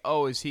not like,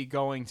 oh, is he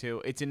going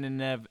to? It's an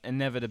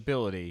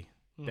inevitability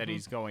that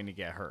he's going to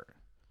get hurt.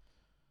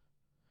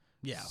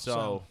 Yeah.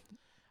 So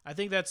I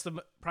think that's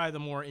probably the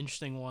more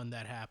interesting one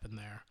that happened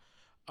there.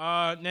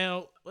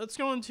 Now let's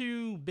go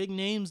into big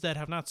names that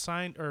have not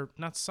signed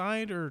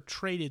or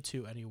traded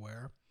to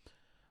anywhere.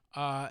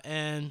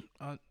 And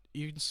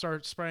you can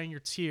start spraying your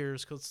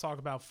tears because let's talk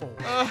about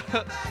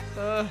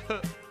Foles.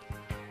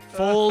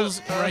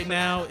 Foles right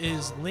now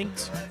is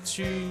linked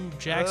to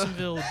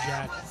Jacksonville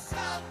Jaguars.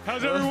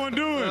 How's everyone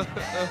doing?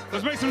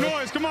 Let's make some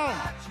noise. Come on.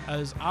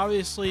 As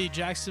obviously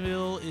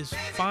Jacksonville is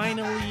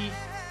finally,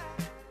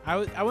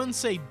 I wouldn't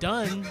say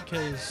done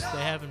because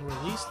they haven't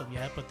released them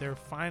yet, but they're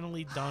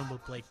finally done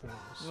with Blake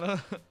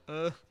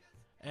Bortles.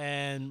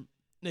 And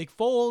Nick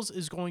Foles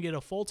is going to get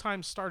a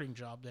full-time starting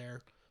job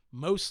there,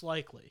 most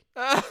likely.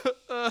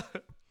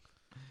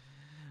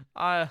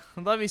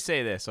 Let me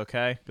say this,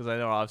 okay? Because I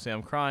know obviously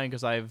I'm crying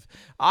because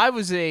I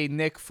was a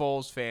Nick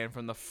Foles fan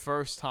from the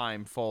first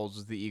time Foles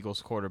was the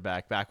Eagles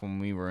quarterback back when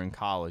we were in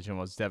college and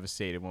was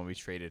devastated when we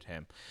traded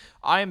him.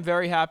 I am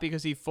very happy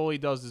because he fully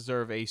does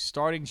deserve a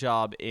starting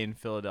job in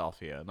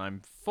Philadelphia, and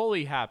I'm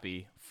fully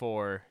happy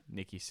for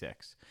Nicky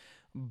Six.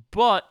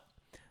 But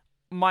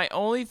my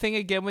only thing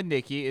again with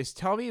Nicky is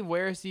tell me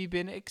where has he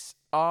been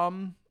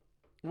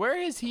Where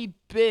has he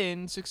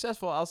been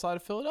successful outside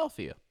of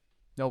Philadelphia?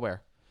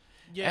 Nowhere.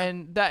 Yeah.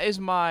 And that is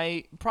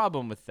my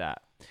problem with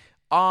that.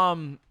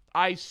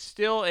 I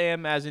still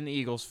am, as an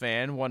Eagles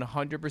fan,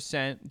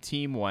 100%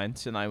 Team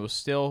Wentz, and I will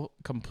still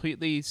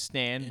completely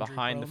stand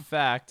behind the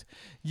fact,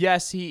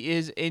 yes, he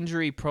is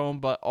injury prone,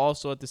 but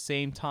also at the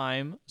same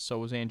time, so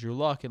was Andrew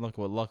Luck, and look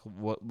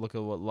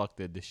at what Luck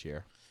did this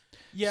year.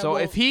 Yeah. So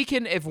well,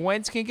 if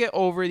Wentz can get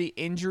over the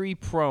injury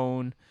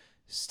prone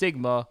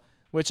stigma,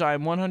 which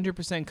I'm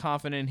 100%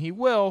 confident he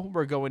will,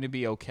 we're going to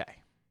be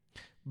okay.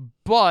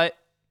 But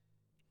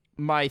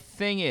my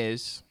thing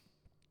is,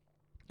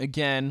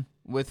 again,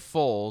 with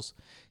Foles,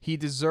 he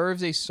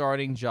deserves a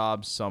starting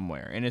job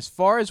somewhere. And as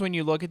far as when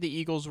you look at the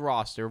Eagles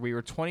roster, we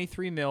were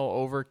 23 mil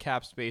over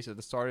cap space at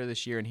the start of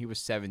this year, and he was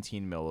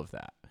 17 mil of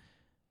that.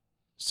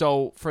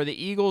 So for the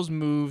Eagles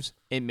moves,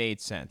 it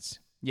made sense.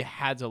 You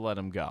had to let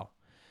him go.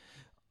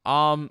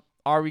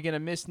 Are we gonna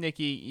miss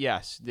Nicky?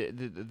 Yes. The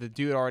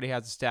dude already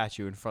has a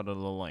statue in front of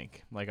the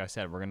link. Like I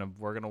said, we're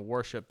gonna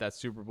worship that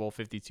Super Bowl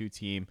 52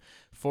 team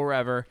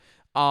forever.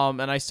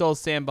 And I still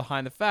stand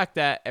behind the fact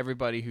that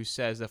everybody who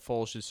says that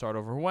Foles should start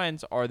over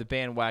Wentz are the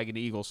bandwagon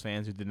Eagles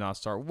fans who did not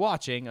start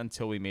watching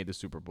until we made the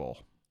Super Bowl.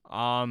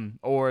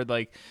 Or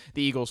like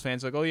the Eagles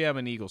fans like, oh yeah, I'm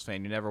an Eagles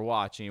fan. You never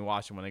watch, and you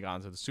watch them when they got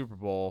into the Super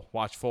Bowl.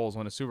 Watch Foles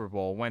win a Super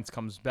Bowl. Wentz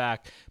comes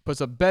back,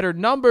 puts up better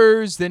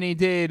numbers than he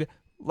did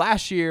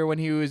last year when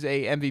he was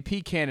a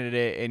MVP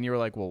candidate, and you're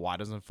like, well, why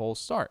doesn't Foles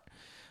start?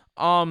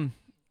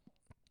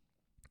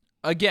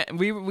 Again,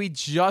 we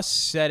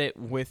just said it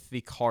with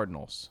the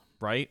Cardinals,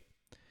 right?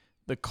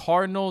 The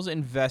Cardinals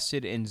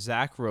invested in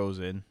Zach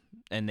Rosen,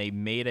 and they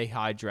made a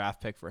high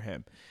draft pick for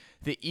him.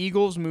 The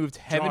Eagles moved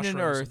heaven and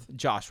earth.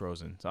 Josh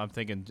Rosen. So I'm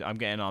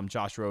getting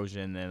Josh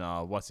Rosen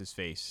and what's his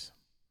face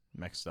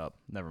mixed up.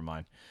 Never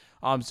mind.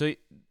 So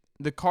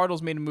the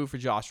Cardinals made a move for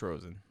Josh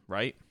Rosen,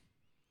 right?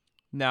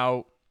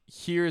 Now,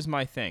 here's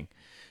my thing.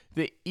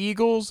 The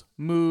Eagles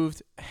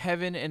moved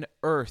heaven and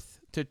earth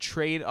to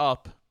trade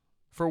up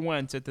for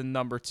Wentz at the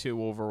number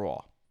 2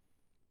 overall.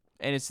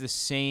 And it's the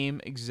same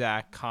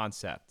exact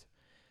concept.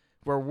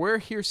 Where we're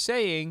here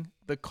saying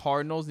the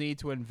Cardinals need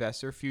to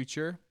invest their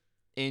future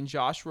in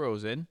Josh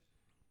Rosen.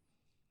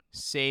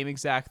 Same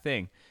exact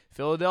thing.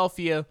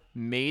 Philadelphia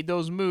made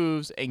those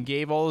moves and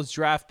gave all those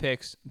draft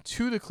picks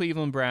to the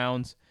Cleveland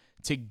Browns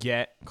to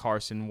get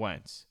Carson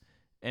Wentz.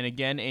 And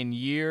again, in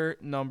year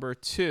number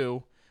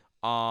 2,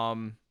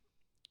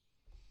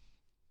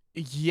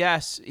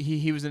 yes,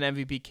 he was an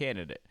MVP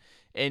candidate.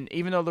 And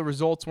even though the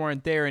results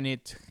weren't there and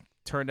it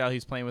turned out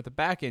he's playing with a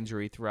back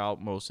injury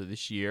throughout most of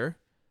this year,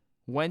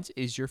 Wentz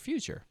is your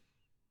future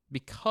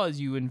because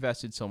you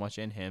invested so much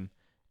in him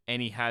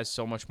and he has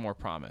so much more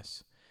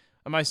promise.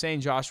 Am I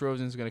saying Josh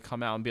Rosen is going to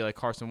come out and be like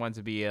Carson Wentz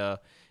to be a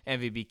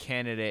MVP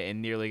candidate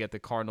and nearly get the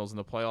Cardinals in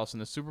the playoffs in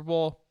the Super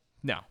Bowl?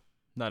 No,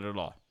 not at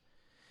all.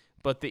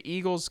 But the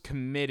Eagles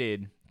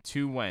committed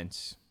to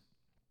Wentz.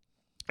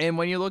 And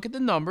when you look at the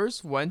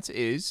numbers, Wentz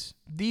is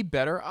the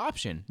better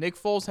option. Nick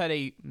Foles had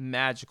a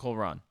magical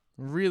run.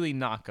 Really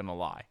not going to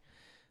lie.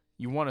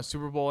 You won a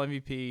Super Bowl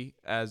MVP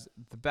as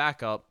the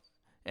backup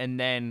and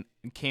then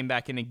came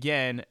back in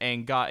again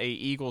and got a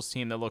Eagles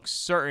team that looks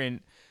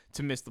certain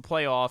to miss the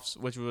playoffs,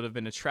 which would have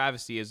been a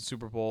travesty as a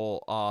Super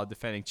Bowl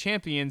defending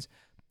champions,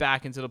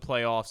 back into the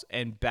playoffs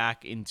and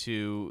back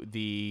into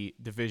the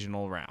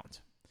divisional round.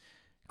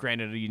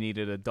 Granted, you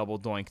needed a double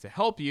doink to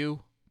help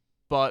you,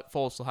 but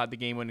Foles still had the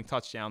game-winning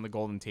touchdown. The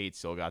Golden Tate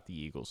still got the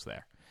Eagles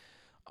there.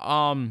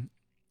 But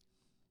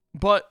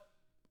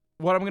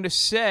what I'm going to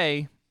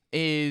say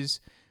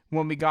is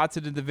when we got to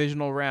the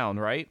divisional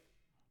round, right?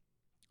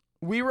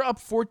 We were up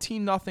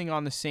 14-0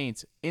 on the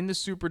Saints in the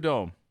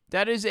Superdome.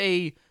 That is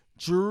a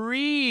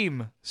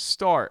dream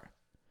start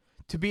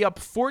to be up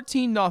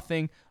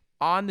 14-0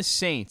 on the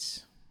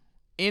Saints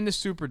in the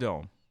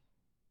Superdome.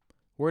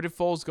 Where did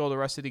Foles go the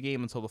rest of the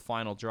game until the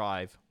final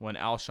drive when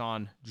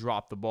Alshon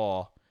dropped the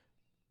ball,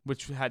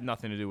 which had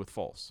nothing to do with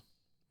Foles?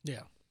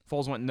 Yeah.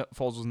 Foles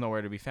was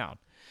nowhere to be found.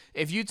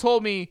 If you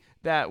told me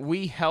that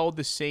we held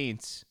the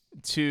Saints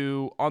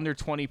to under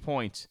 20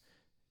 points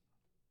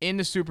in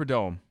the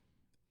Superdome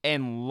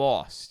and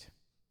lost,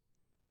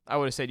 I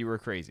would have said you were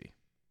crazy.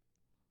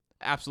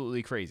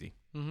 Absolutely crazy.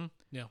 Mm-hmm.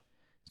 Yeah.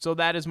 So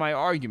that is my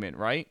argument,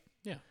 right?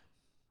 Yeah.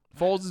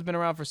 Foles has been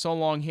around for so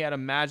long. He had a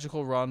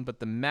magical run, but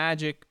the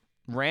magic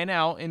ran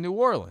out in New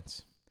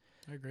Orleans.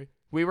 I agree.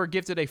 We were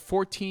gifted a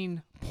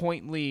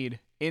 14-point lead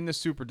in the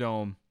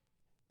Superdome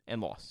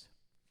and lost.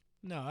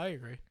 No, I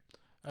agree.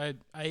 I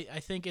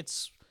think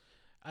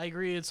I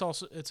agree. It's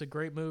a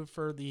great move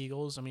for the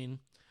Eagles. I mean,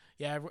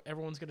 yeah,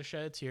 everyone's gonna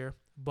shed a tear,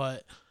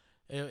 but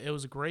it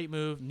was a great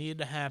move. Needed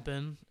to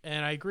happen,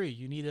 and I agree.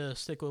 You need to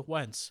stick with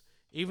Wentz,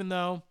 even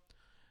though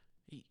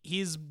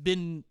he's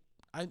been.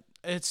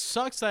 It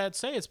sucks that I'd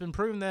say it's been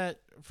proven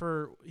that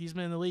he's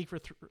been in the league for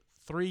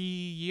 3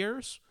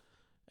 years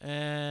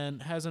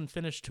and hasn't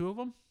finished 2 of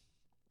them.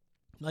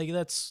 Like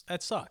that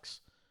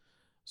sucks.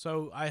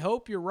 So I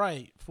hope you're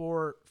right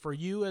for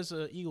you as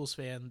an Eagles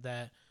fan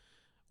that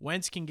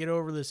Wentz can get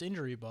over this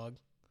injury bug.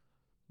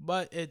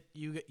 But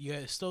you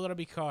still got to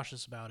be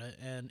cautious about it,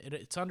 and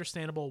it's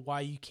understandable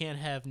why you can't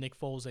have Nick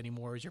Foles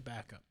anymore as your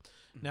backup.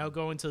 Mm-hmm. Now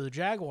going to the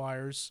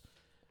Jaguars,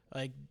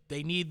 like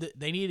they need a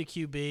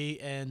QB,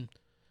 and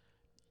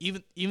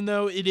even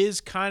though it is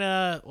kind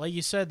of like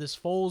you said, this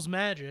Foles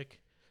magic,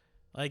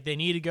 like they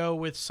need to go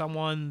with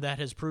someone that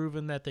has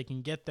proven that they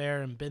can get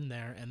there and been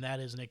there, and that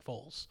is Nick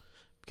Foles,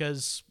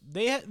 because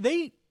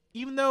they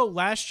even though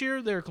last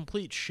year they're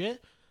complete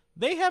shit,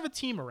 they have a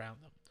team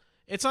around them.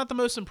 It's not the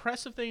most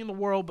impressive thing in the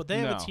world, but they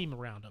have a team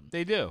around them.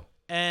 They do.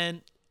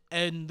 And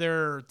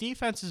their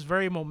defense is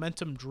very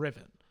momentum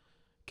driven.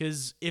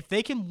 Because if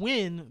they can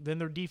win, then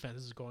their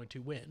defense is going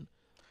to win.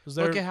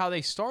 Look at how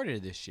they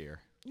started this year.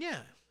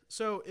 Yeah.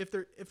 So if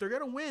they're going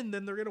to win,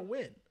 then they're going to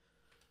win.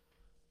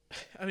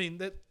 I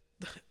mean,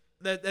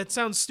 that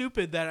sounds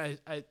stupid that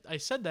I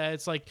said that.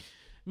 It's like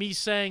me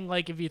saying,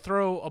 like, if you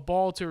throw a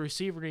ball to a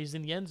receiver and he's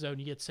in the end zone,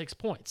 you get 6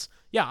 points.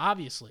 Yeah,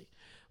 obviously.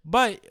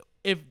 But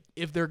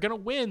if they're going to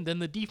win, then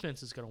the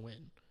defense is going to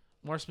win,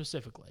 more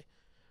specifically.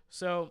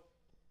 So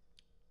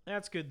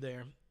that's good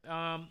there.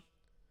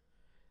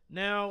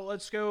 Now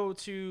let's go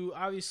to,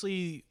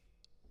 obviously,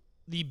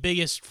 the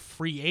biggest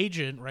free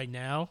agent right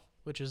now,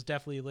 which is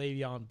definitely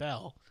Le'Veon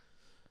Bell.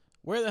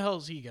 Where the hell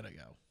is he going to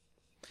go?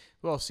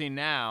 Well, see,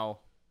 now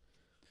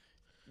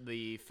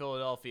the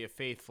Philadelphia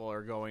faithful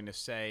are going to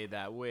say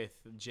that with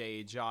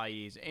Jay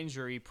Ajayi's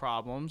injury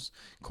problems,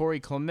 Corey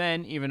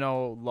Clement, even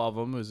though love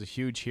him, was a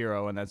huge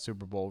hero in that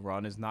Super Bowl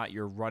run, is not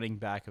your running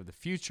back of the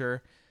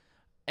future.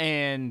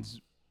 And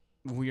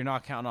we're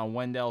not counting on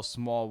Wendell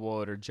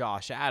Smallwood or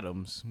Josh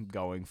Adams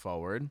going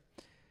forward.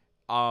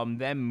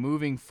 Them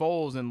moving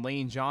Foles and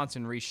Lane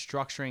Johnson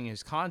restructuring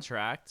his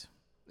contract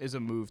is a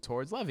move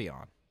towards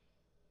Le'Veon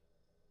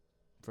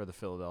for the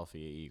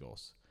Philadelphia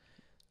Eagles.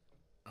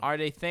 Are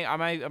they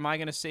am I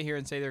going to sit here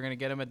and say they're going to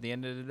get him at the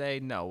end of the day?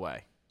 No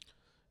way.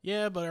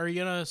 Yeah, but are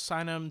you going to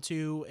sign him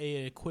to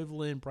an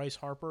equivalent Bryce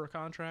Harper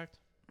contract?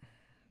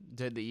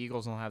 The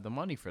Eagles don't have the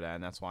money for that,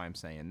 and that's why I'm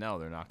saying no,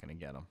 they're not going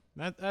to get him.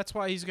 That's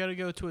why he's got to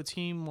go to a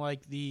team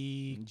like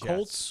the Jets.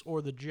 Colts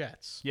or the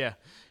Jets. Yeah,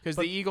 because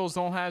the Eagles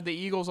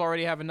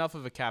already have enough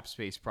of a cap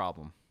space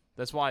problem.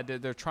 That's why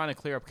they're trying to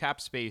clear up cap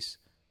space,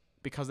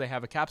 because they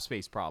have a cap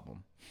space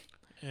problem.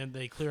 And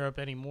they clear up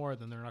any more,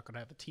 then they're not going to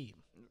have a team.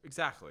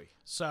 Exactly.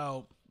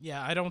 So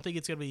yeah, I don't think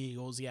it's going to be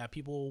Eagles. Yeah,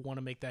 people want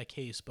to make that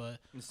case, but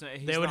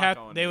they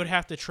would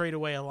have to trade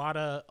away a lot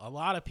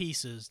of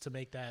pieces to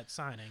make that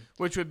signing.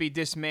 Which would be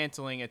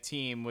dismantling a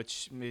team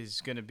which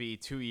is going to be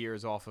 2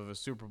 years off of a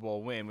Super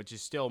Bowl win, which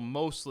is still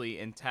mostly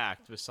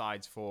intact,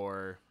 besides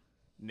for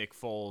Nick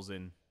Foles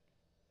and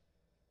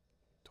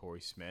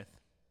Torrey Smith.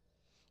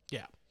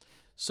 Yeah.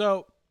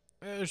 So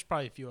there's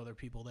probably a few other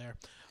people there,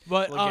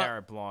 but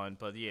LeGarrette Blount.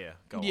 But yeah,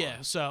 go on. Yeah.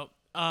 So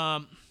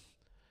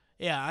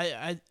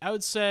yeah, I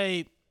would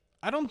say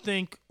I don't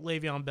think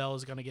Le'Veon Bell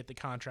is going to get the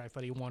contract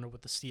that he wanted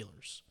with the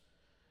Steelers.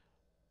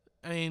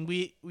 I mean,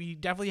 we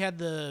definitely had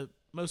the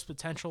most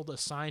potential to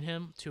sign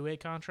him to a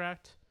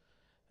contract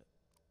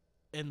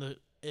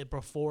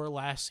before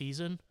last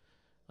season.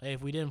 Like,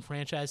 if we didn't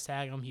franchise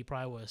tag him, he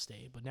probably would have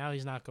stayed. But now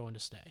he's not going to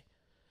stay.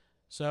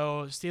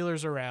 So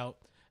Steelers are out.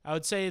 I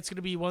would say it's going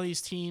to be one of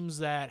these teams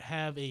that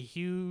have a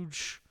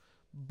huge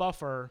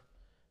buffer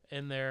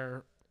in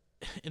their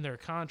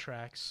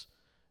contracts.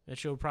 It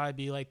should probably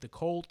be like the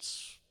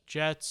Colts,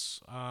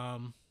 Jets.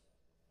 I'm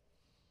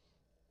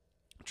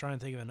trying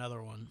to think of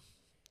another one.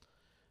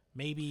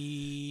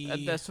 Maybe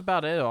that's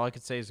about it. All I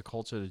could say is the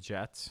Colts or the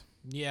Jets.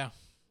 Yeah.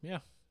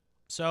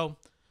 So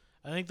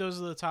I think those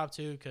are the top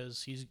two,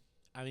 because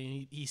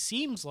he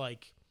seems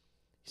like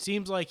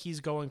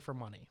he's going for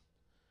money.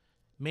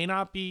 It may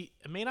not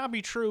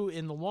be true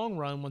in the long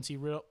run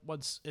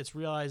once it's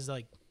realized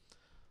like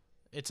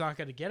it's not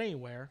going to get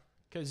anywhere.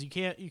 Because you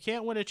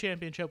can't win a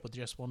championship with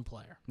just one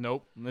player.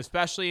 Nope.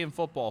 Especially in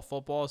football.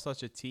 Football is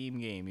such a team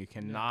game. You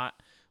cannot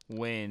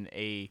win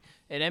an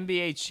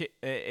NBA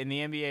in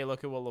the NBA.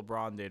 Look at what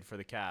LeBron did for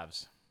the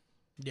Cavs.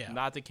 Yeah.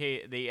 Not the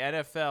case. The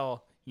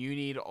NFL. You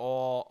need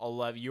all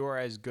 11. You're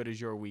as good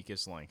as your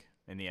weakest link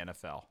in the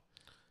NFL.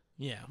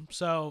 Yeah.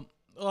 So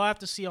we'll have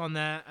to see on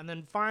that. And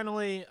then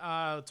finally,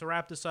 to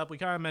wrap this up, we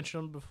kind of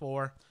mentioned him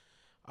before.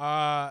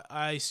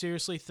 I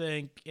seriously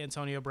think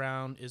Antonio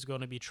Brown is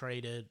going to be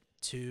traded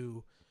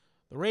to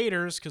the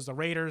Raiders, because the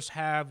Raiders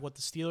have what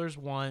the Steelers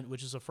want,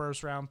 which is a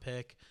first-round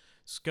pick.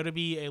 It's going to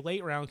be a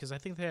late round, because I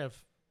think they have,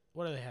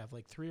 what do they have,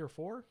 like 3 or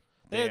 4?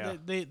 They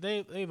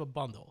have a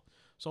bundle.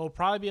 So it'll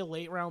probably be a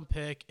late-round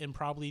pick in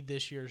probably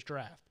this year's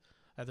draft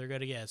that they're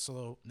going to get.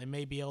 So they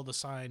may be able to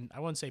sign,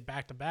 I wouldn't say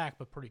back-to-back,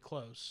 but pretty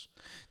close.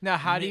 Now,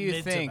 how do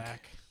you think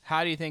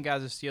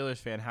as a Steelers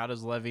fan, how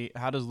does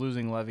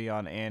losing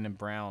Le'Veon and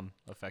Brown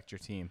affect your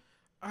team?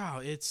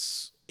 Oh,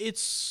 it's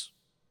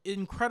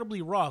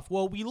incredibly rough.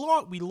 Well, we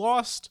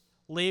lost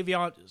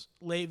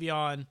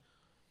Le'Veon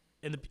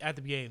at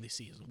the beginning of the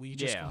season. We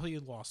just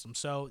completely lost him.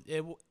 So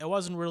it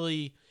wasn't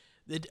really.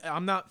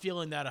 I'm not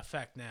feeling that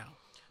effect now.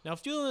 Now,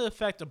 feeling the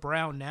effect of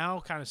Brown now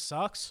kind of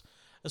sucks,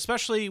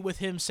 especially with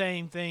him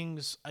saying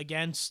things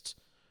against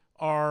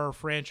our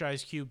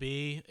franchise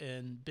QB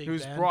and Big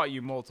Who's Ben. brought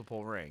you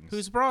multiple rings.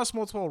 Who's brought us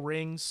multiple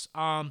rings.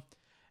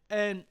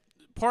 And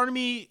part of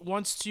me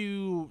wants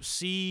to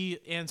see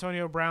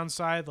Antonio Brown's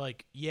side.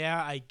 Like,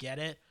 yeah, I get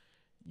it.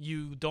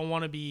 You don't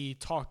want to be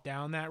talked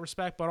down in that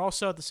respect. But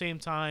also at the same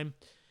time,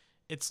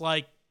 it's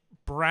like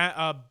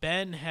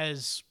Ben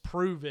has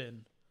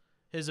proven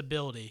his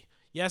ability.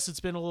 Yes, it's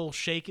been a little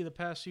shaky the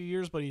past few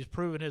years, but he's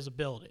proven his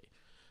ability.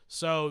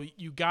 So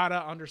you got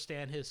to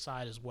understand his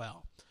side as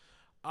well.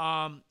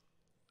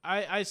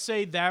 I'd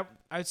say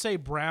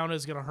Brown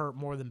is going to hurt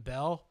more than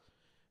Bell,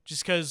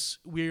 just because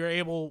we were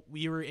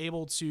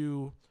able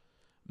to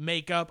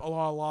make up a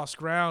lot of lost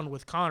ground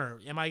with Connor.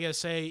 Am I going to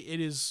say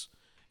it is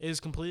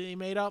completely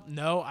made up?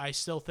 No, I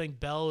still think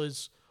Bell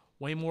is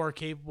way more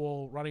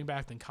capable running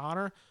back than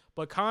Connor,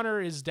 but Connor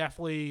is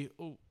definitely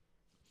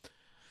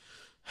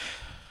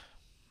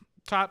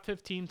top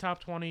 15,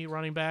 top 20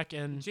 running back,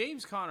 and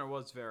James Conner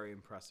was very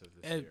impressive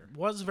this year.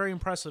 Was very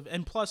impressive,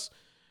 and plus,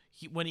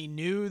 when he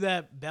knew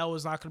that Bell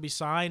was not going to be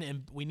signed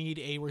and we need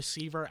a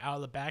receiver out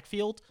of the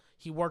backfield,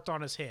 he worked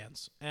on his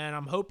hands. And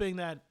I'm hoping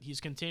that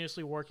he's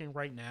continuously working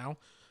right now.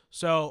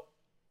 So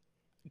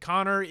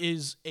Connor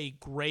was a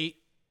great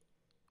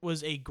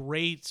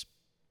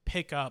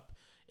pickup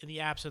in the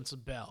absence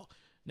of Bell.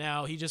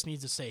 Now, he just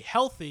needs to stay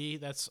healthy.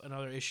 That's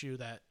another issue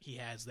that he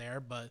has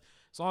there. But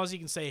as long as he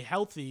can stay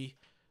healthy,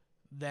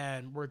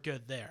 then we're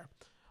good there.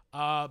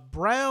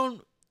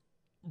 Brown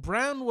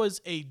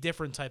was a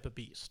different type of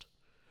beast.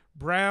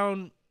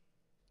 Brown,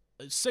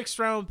 a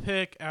 6th-round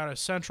pick out of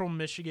Central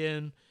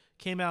Michigan,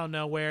 came out of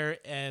nowhere,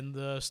 and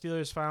the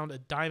Steelers found a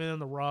diamond in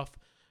the rough,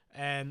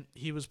 and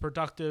he was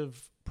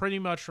productive pretty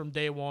much from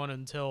day one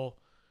until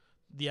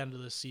the end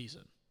of the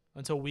season,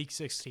 until Week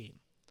 16.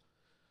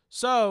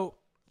 So,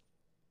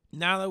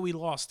 now that we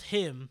lost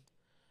him,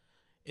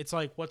 it's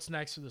like, what's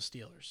next for the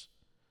Steelers?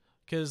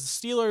 Because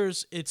the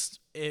Steelers,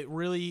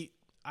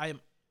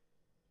 I'm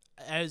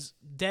as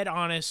dead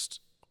honest,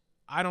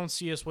 I don't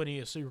see us winning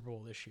a Super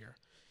Bowl this year.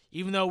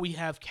 Even though we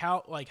have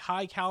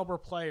high caliber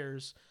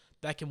players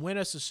that can win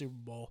us a Super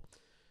Bowl,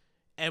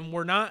 and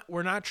we're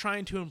not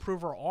trying to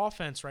improve our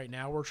offense right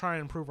now. We're trying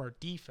to improve our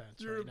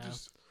defense right now.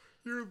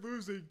 You're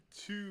losing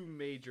 2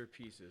 major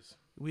pieces.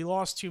 We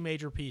lost 2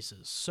 major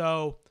pieces.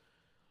 So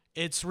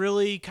it's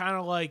really kind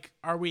of like,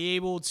 are we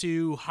able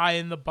to hide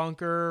in the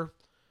bunker,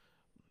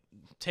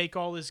 take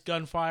all this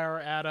gunfire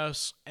at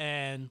us,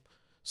 and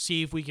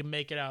see if we can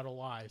make it out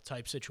alive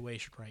type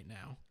situation right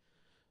now.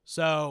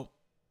 So,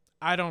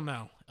 I don't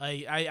know.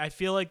 I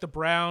feel like the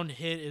Brown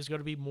hit is going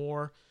to be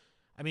more.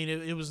 I mean,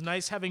 it was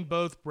nice having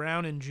both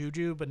Brown and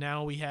Juju, but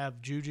now we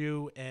have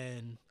Juju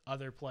and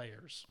other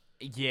players.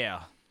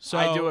 Yeah. So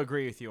I do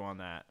agree with you on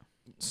that.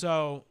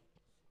 So,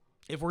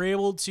 if we're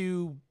able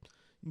to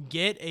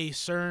get a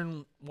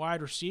certain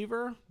wide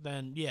receiver,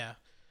 then yeah.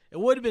 It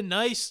would have been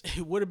nice.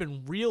 It would have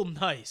been real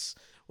nice.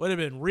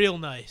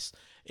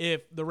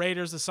 If the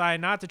Raiders decide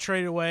not to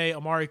trade away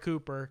Amari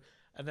Cooper,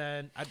 and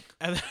then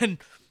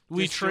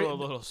we trade a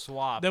little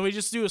swap. Then we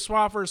just do a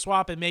swap for a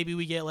swap, and maybe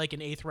we get like an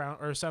 8th round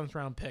or 7th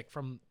round pick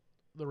from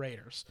the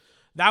Raiders.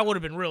 That would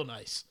have been real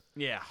nice.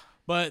 Yeah.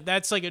 But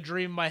that's like a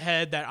dream in my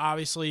head that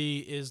obviously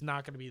is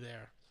not going to be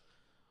there.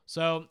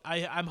 So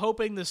I'm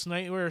hoping this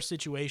nightmare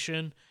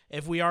situation,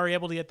 if we are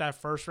able to get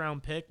that 1st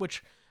round pick,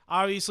 which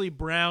obviously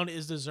Brown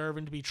is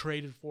deserving to be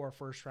traded for a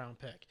 1st round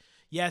pick.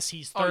 Yes,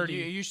 he's 30.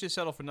 You should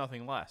settle for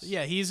nothing less.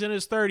 Yeah, he's in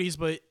his 30s,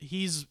 but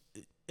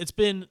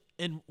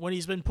when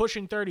he's been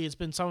pushing 30, it's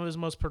been some of his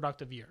most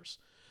productive years.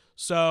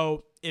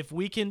 So if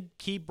we can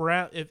keep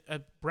Brown, if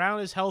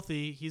Brown is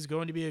healthy, he's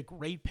going to be a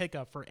great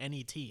pickup for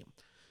any team.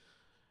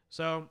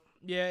 So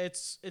yeah,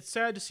 it's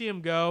sad to see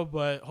him go,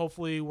 but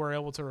hopefully we're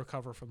able to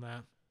recover from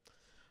that.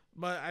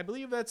 But I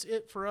believe that's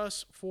it for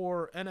us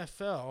for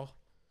NFL.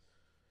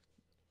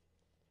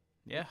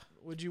 Yeah.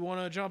 Would you want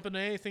to jump into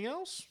anything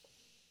else?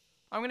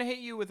 I'm going to hit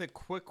you with a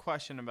quick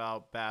question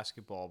about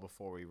basketball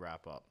before we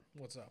wrap up.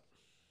 What's up?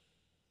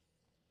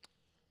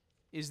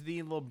 Is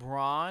the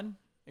LeBron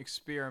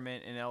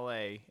experiment in LA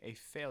a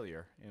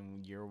failure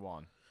in year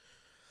 1?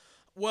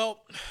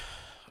 Well,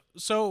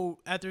 so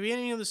at the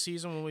beginning of the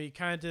season when we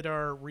kind of did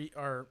our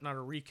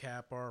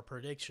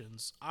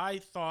predictions, I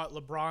thought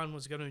LeBron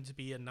was going to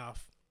be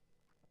enough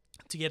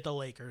to get the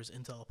Lakers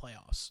into the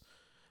playoffs.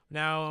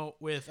 Now,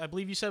 with, I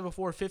believe you said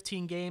before,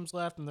 15 games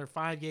left and they're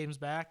 5 games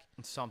back.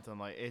 Something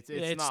like it's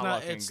not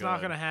looking it's good. not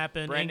going to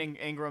happen. Brandon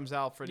Ingram's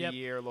out for the Yep.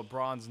 year.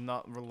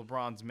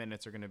 LeBron's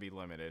minutes are going to be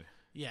limited.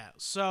 Yeah.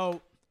 So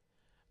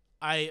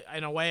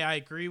in a way I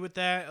agree with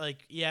that.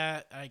 Like,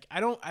 yeah, like I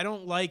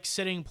don't like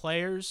sitting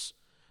players,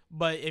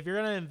 but if you're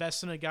going to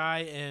invest in a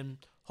guy and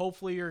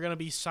hopefully you're going to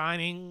be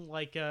signing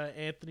like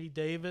Anthony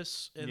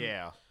Davis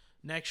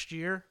next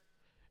year,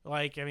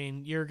 like, I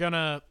mean, you're going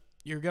to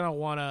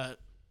want to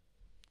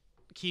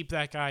keep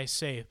that guy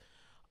safe.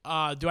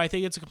 Do I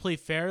think it's a complete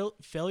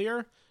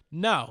failure?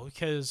 No,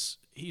 because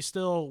he's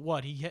still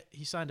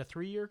he signed a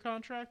 3-year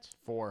contract?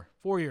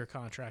 4-year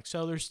contract.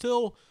 So there's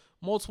still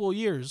multiple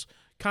years.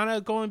 Kind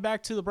of going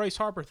back to the Bryce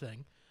Harper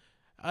thing.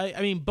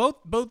 I mean,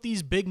 both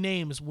these big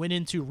names went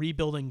into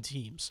rebuilding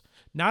teams.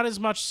 Not as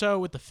much so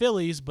with the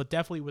Phillies, but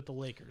definitely with the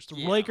Lakers. The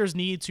Lakers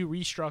need to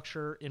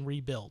restructure and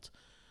rebuild.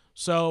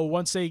 So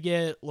once they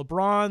get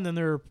LeBron, then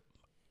they're,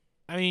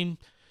 I mean,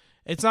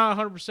 it's not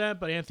 100%,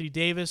 but Anthony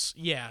Davis,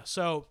 yeah.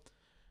 So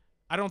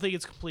I don't think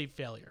it's complete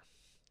failure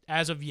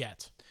as of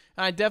yet.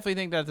 And I definitely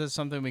think that that's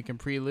something we can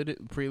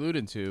prelude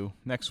into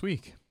next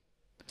week.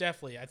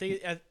 Definitely. I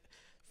think,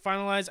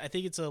 finalized, I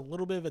think it's a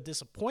little bit of a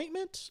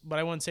disappointment, but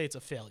I wouldn't say it's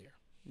a failure.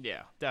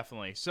 Yeah,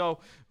 definitely. So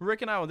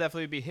Rick and I will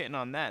definitely be hitting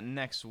on that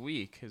next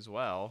week as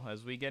well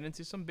as we get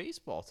into some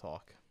baseball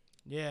talk.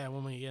 Yeah,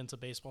 when we get into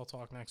baseball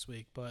talk next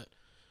week. But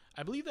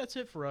I believe that's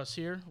it for us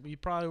here. We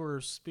probably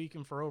were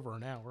speaking for over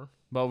an hour.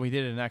 But we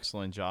did an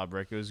excellent job,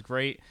 Rick. It was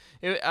great.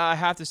 I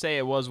have to say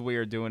it was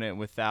weird doing it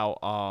without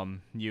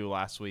you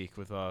last week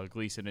with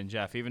Gleason and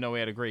Jeff. Even though we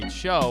had a great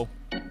show,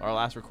 our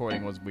last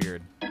recording was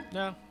weird.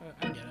 No,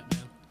 I get it,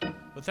 man.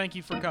 But thank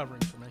you for covering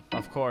for me.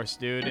 Of course,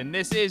 dude. And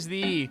this is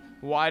the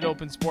Wide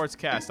Open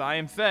Sportscast. I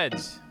am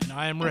Feds. And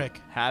I am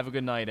Rick. Have a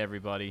good night,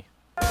 everybody.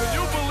 Can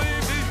you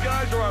believe these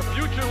guys are our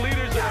future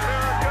leaders in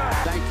America?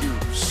 Thank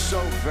you so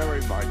very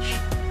much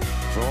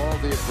for all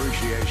the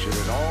appreciation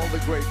and all the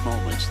great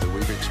moments that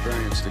we've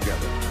experienced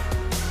together.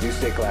 You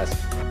stay classy.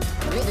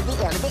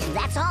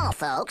 That's all,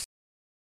 folks.